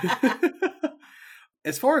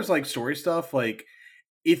 As far as like story stuff, like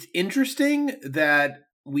it's interesting that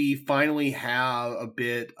we finally have a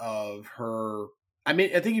bit of her. I mean,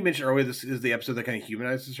 I think you mentioned earlier this is the episode that kind of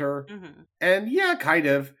humanizes her, and yeah, kind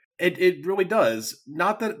of. It really does.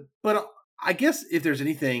 Not that, but I guess if there's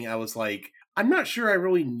anything, I was like, I'm not sure I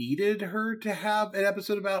really needed her to have an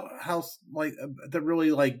episode about how like that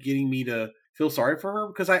really like getting me to feel sorry for her,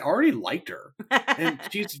 because I already liked her, and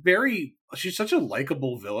she's such a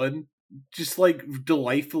likable villain, just like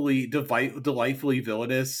delightfully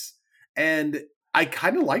villainous, and I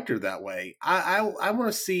kind of liked her that way. I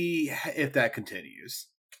want to see if that continues.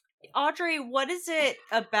 Audrey, what is it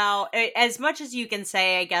about, as much as you can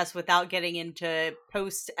say, I guess, without getting into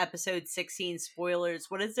post episode 16 spoilers,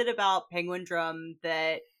 what is it about Penguindrum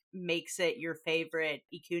that makes it your favorite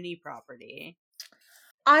Ikuni property?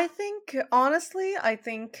 I think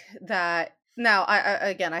that now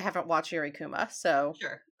I haven't watched Yurikuma, so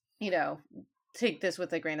sure, you know, take this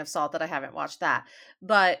with a grain of salt that I haven't watched that.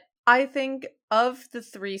 But I think of the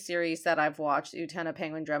 3 series that I've watched, Utena,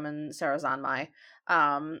 Penguindrum, and Sarazanmai,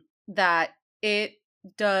 that it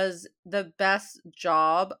does the best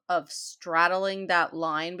job of straddling that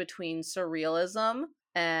line between surrealism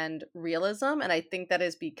and realism, and I think that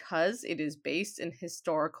is because it is based in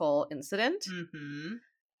historical incident.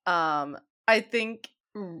 I think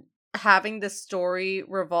having this story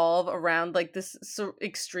revolve around like this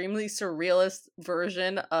extremely surrealist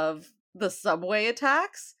version of the subway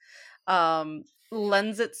attacks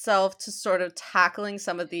lends itself to sort of tackling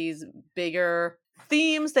some of these bigger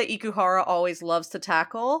themes that Ikuhara always loves to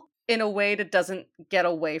tackle in a way that doesn't get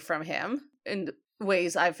away from him, in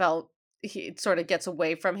ways I felt he sort of gets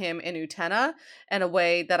away from him in Utena, in a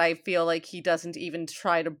way that I feel like he doesn't even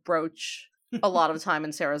try to broach a lot of time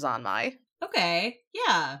in Sarazanmai. Okay,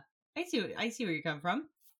 yeah, I see where you come from.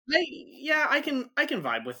 I can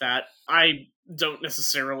vibe with that. I don't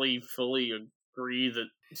necessarily fully agree that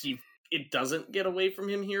it doesn't get away from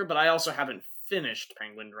him here, but I also haven't finished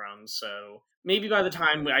Penguindrum, so maybe by the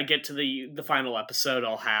time I get to the final episode,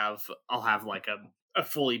 I'll have like a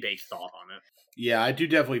fully baked thought on it. Yeah, I do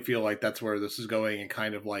definitely feel like that's where this is going, and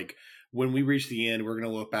kind of like when we reach the end, we're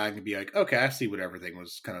gonna look back and be like, okay, I see what everything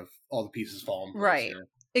was, kind of all the pieces falling right. here.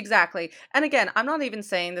 Exactly. And again, I'm not even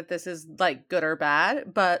saying that this is like good or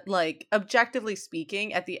bad, but like objectively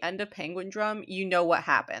speaking, at the end of Penguindrum, you know what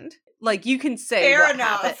happened. Like you can say Fair what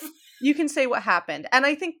enough. happened. You can say what happened. And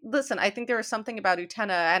I think, listen, I think there is something about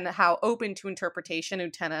Utena and how open to interpretation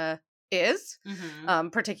Utena is,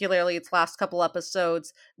 particularly its last couple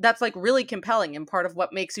episodes, that's like really compelling and part of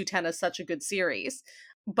what makes Utena such a good series.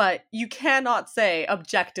 But you cannot say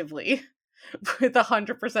objectively with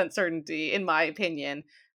 100% certainty, in my opinion,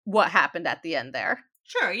 what happened at the end there.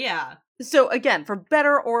 Sure, yeah. So again, for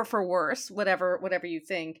better or for worse, whatever you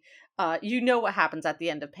think, you know what happens at the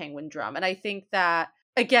end of Penguindrum. And I think that,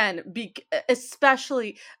 again,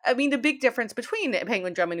 especially, I mean, the big difference between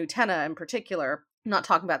Penguindrum and Utena in particular, I'm not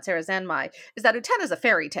talking about Sarah Zanmai, is that Utena is a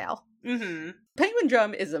fairy tale.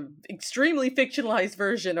 Penguindrum is an extremely fictionalized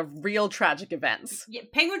version of real tragic events. Yeah,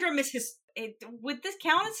 Penguindrum is would this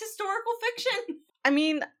count as historical fiction? I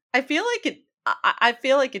mean, I feel like it. I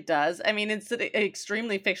feel like it does. I mean, it's an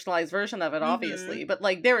extremely fictionalized version of it, obviously, but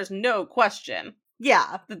like there is no question.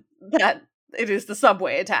 Yeah, that it is the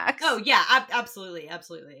subway attacks. Oh yeah, absolutely.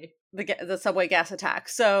 The subway gas attack.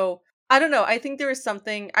 So I don't know. I think there is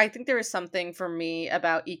something. For me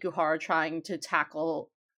about Ikuhara trying to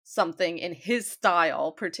tackle something in his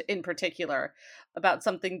style, in particular, about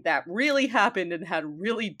something that really happened and had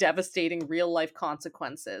really devastating real life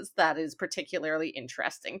consequences. That is particularly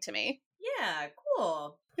interesting to me. Yeah,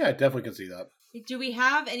 cool. Yeah, I definitely can see that. Do we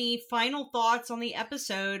have any final thoughts on the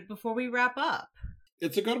episode before we wrap up?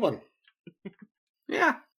 It's a good one.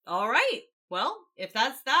 Yeah. All right. Well, if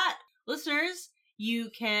that's that, listeners, you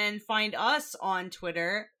can find us on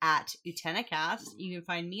Twitter at UtenaCast. You can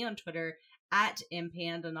find me on Twitter at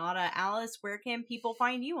Impandanata. Alice, where can people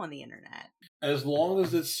find you on the internet? As long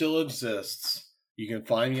as it still exists, you can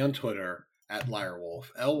find me on Twitter at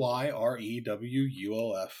Lyrewolf. LYREWULF.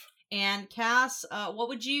 And Cass, what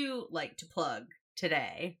would you like to plug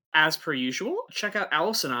today? As per usual, check out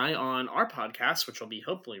Alice and I on our podcast, which will be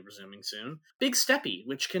hopefully resuming soon, Big Steppy,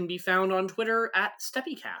 which can be found on Twitter at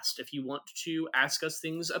SteppyCast if you want to ask us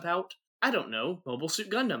things about, I don't know, Mobile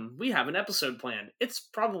Suit Gundam. We have an episode planned. It's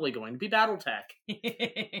probably going to be Battletech.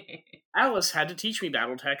 Alice had to teach me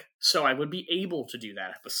Battletech, so I would be able to do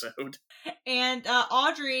that episode. And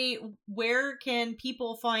Audrey, where can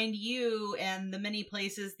people find you and the many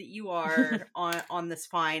places that you are on this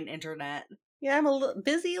fine internet? Yeah, I'm a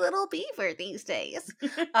busy little beaver these days.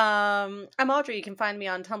 I'm Audrey. You can find me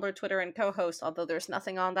on Tumblr, Twitter, and co-host, although there's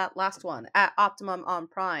nothing on that last one, at Optimum on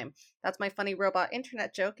Prime. That's my funny robot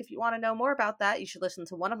internet joke. If you want to know more about that, you should listen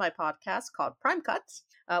to one of my podcasts called Prime Cuts,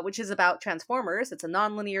 which is about Transformers. It's a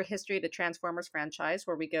non-linear history of the Transformers franchise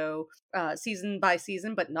where we go season by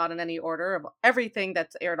season, but not in any order, of everything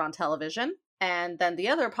that's aired on television. And then the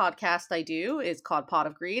other podcast I do is called Pot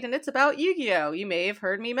of Greed, and it's about Yu-Gi-Oh! You may have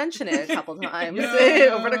heard me mention it a couple times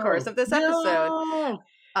over the course of this episode.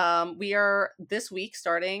 We are, this week,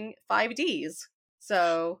 starting 5Ds.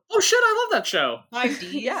 So... Oh shit, I love that show!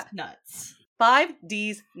 5Ds? Yeah. Nuts.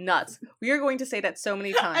 5Ds nuts. We are going to say that so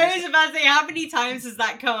many times. I was about to say, how many times has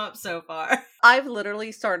that come up so far? I've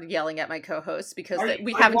literally started yelling at my co-hosts because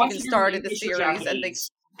we haven't even started the series. And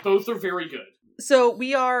both are very good. So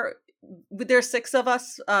we are... There's 6 of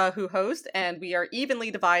us who host, and we are evenly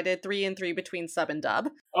divided 3 and 3 between sub and dub.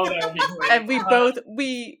 Oh, that would be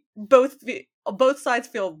great. And both sides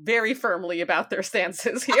feel very firmly about their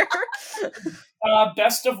stances here.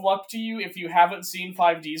 Best of luck to you if you haven't seen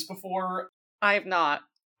 5Ds before. I have not.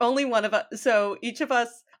 Only one of us. So each of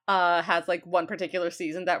us has like one particular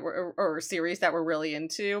season or series that we're really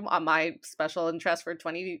into. My special interest for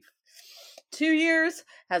 22 years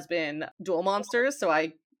has been Duel Monsters, so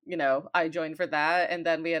I joined for that. And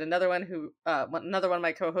then we had another one another one of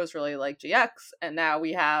my co-hosts really liked GX, and now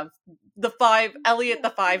we have Elliot, the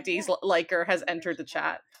 5Ds liker, has entered the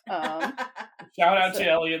chat. Shout out to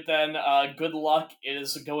Elliot then. Good luck. It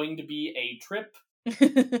is going to be a trip.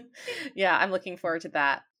 Yeah, I'm looking forward to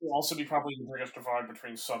that. Will also be probably the biggest divide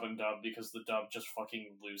between sub and dub, because the dub just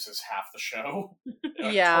fucking loses half the show.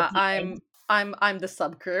 Yeah, I'm the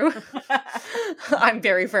sub crew. I'm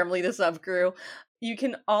very firmly the sub crew. You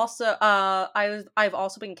can also I've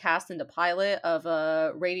also been cast into pilot of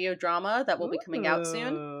a radio drama that will be coming out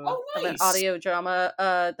soon. Oh, nice. Of an audio drama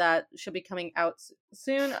that should be coming out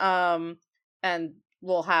soon. And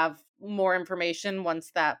we'll have more information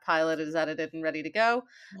once that pilot is edited and ready to go.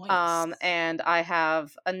 Nice. And I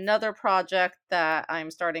have another project that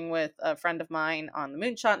I'm starting with a friend of mine on the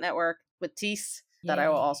Moonshot Network with Tease that I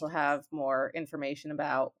will also have more information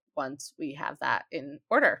about once we have that in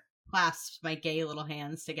order. clasps my gay little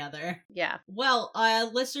hands together. Yeah. Well,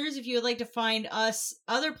 listeners, if you would like to find us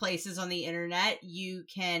other places on the internet, you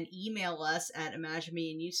can email us at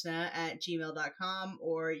imaginemeandusna@gmail.com,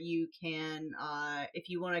 or you can, if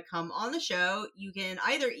you want to come on the show, you can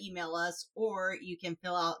either email us or you can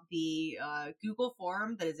fill out the Google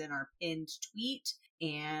form that is in our pinned tweet,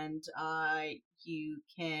 and you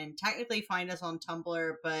can technically find us on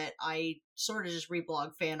Tumblr, but I sort of just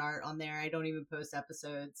reblog fan art on there. I don't even post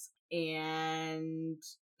episodes. And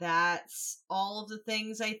that's all of the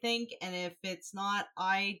things, I think. And if it's not,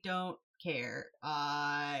 I don't care.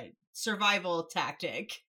 Survival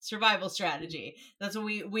tactic. Survival strategy. That's what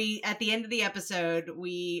we at the end of the episode,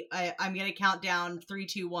 I'm going to count down 3,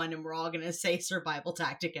 2, 1, and we're all going to say survival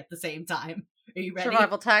tactic at the same time. Are you ready?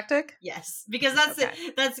 Survival tactic? Yes, because that's Okay.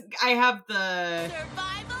 it. That's I have the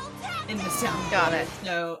survival tactic in the sound. Got it.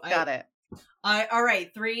 So Got it. All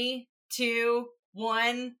right, 3, 2,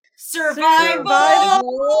 1. Survival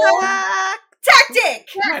Tactic.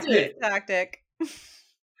 Tactic.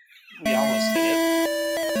 We almost did it.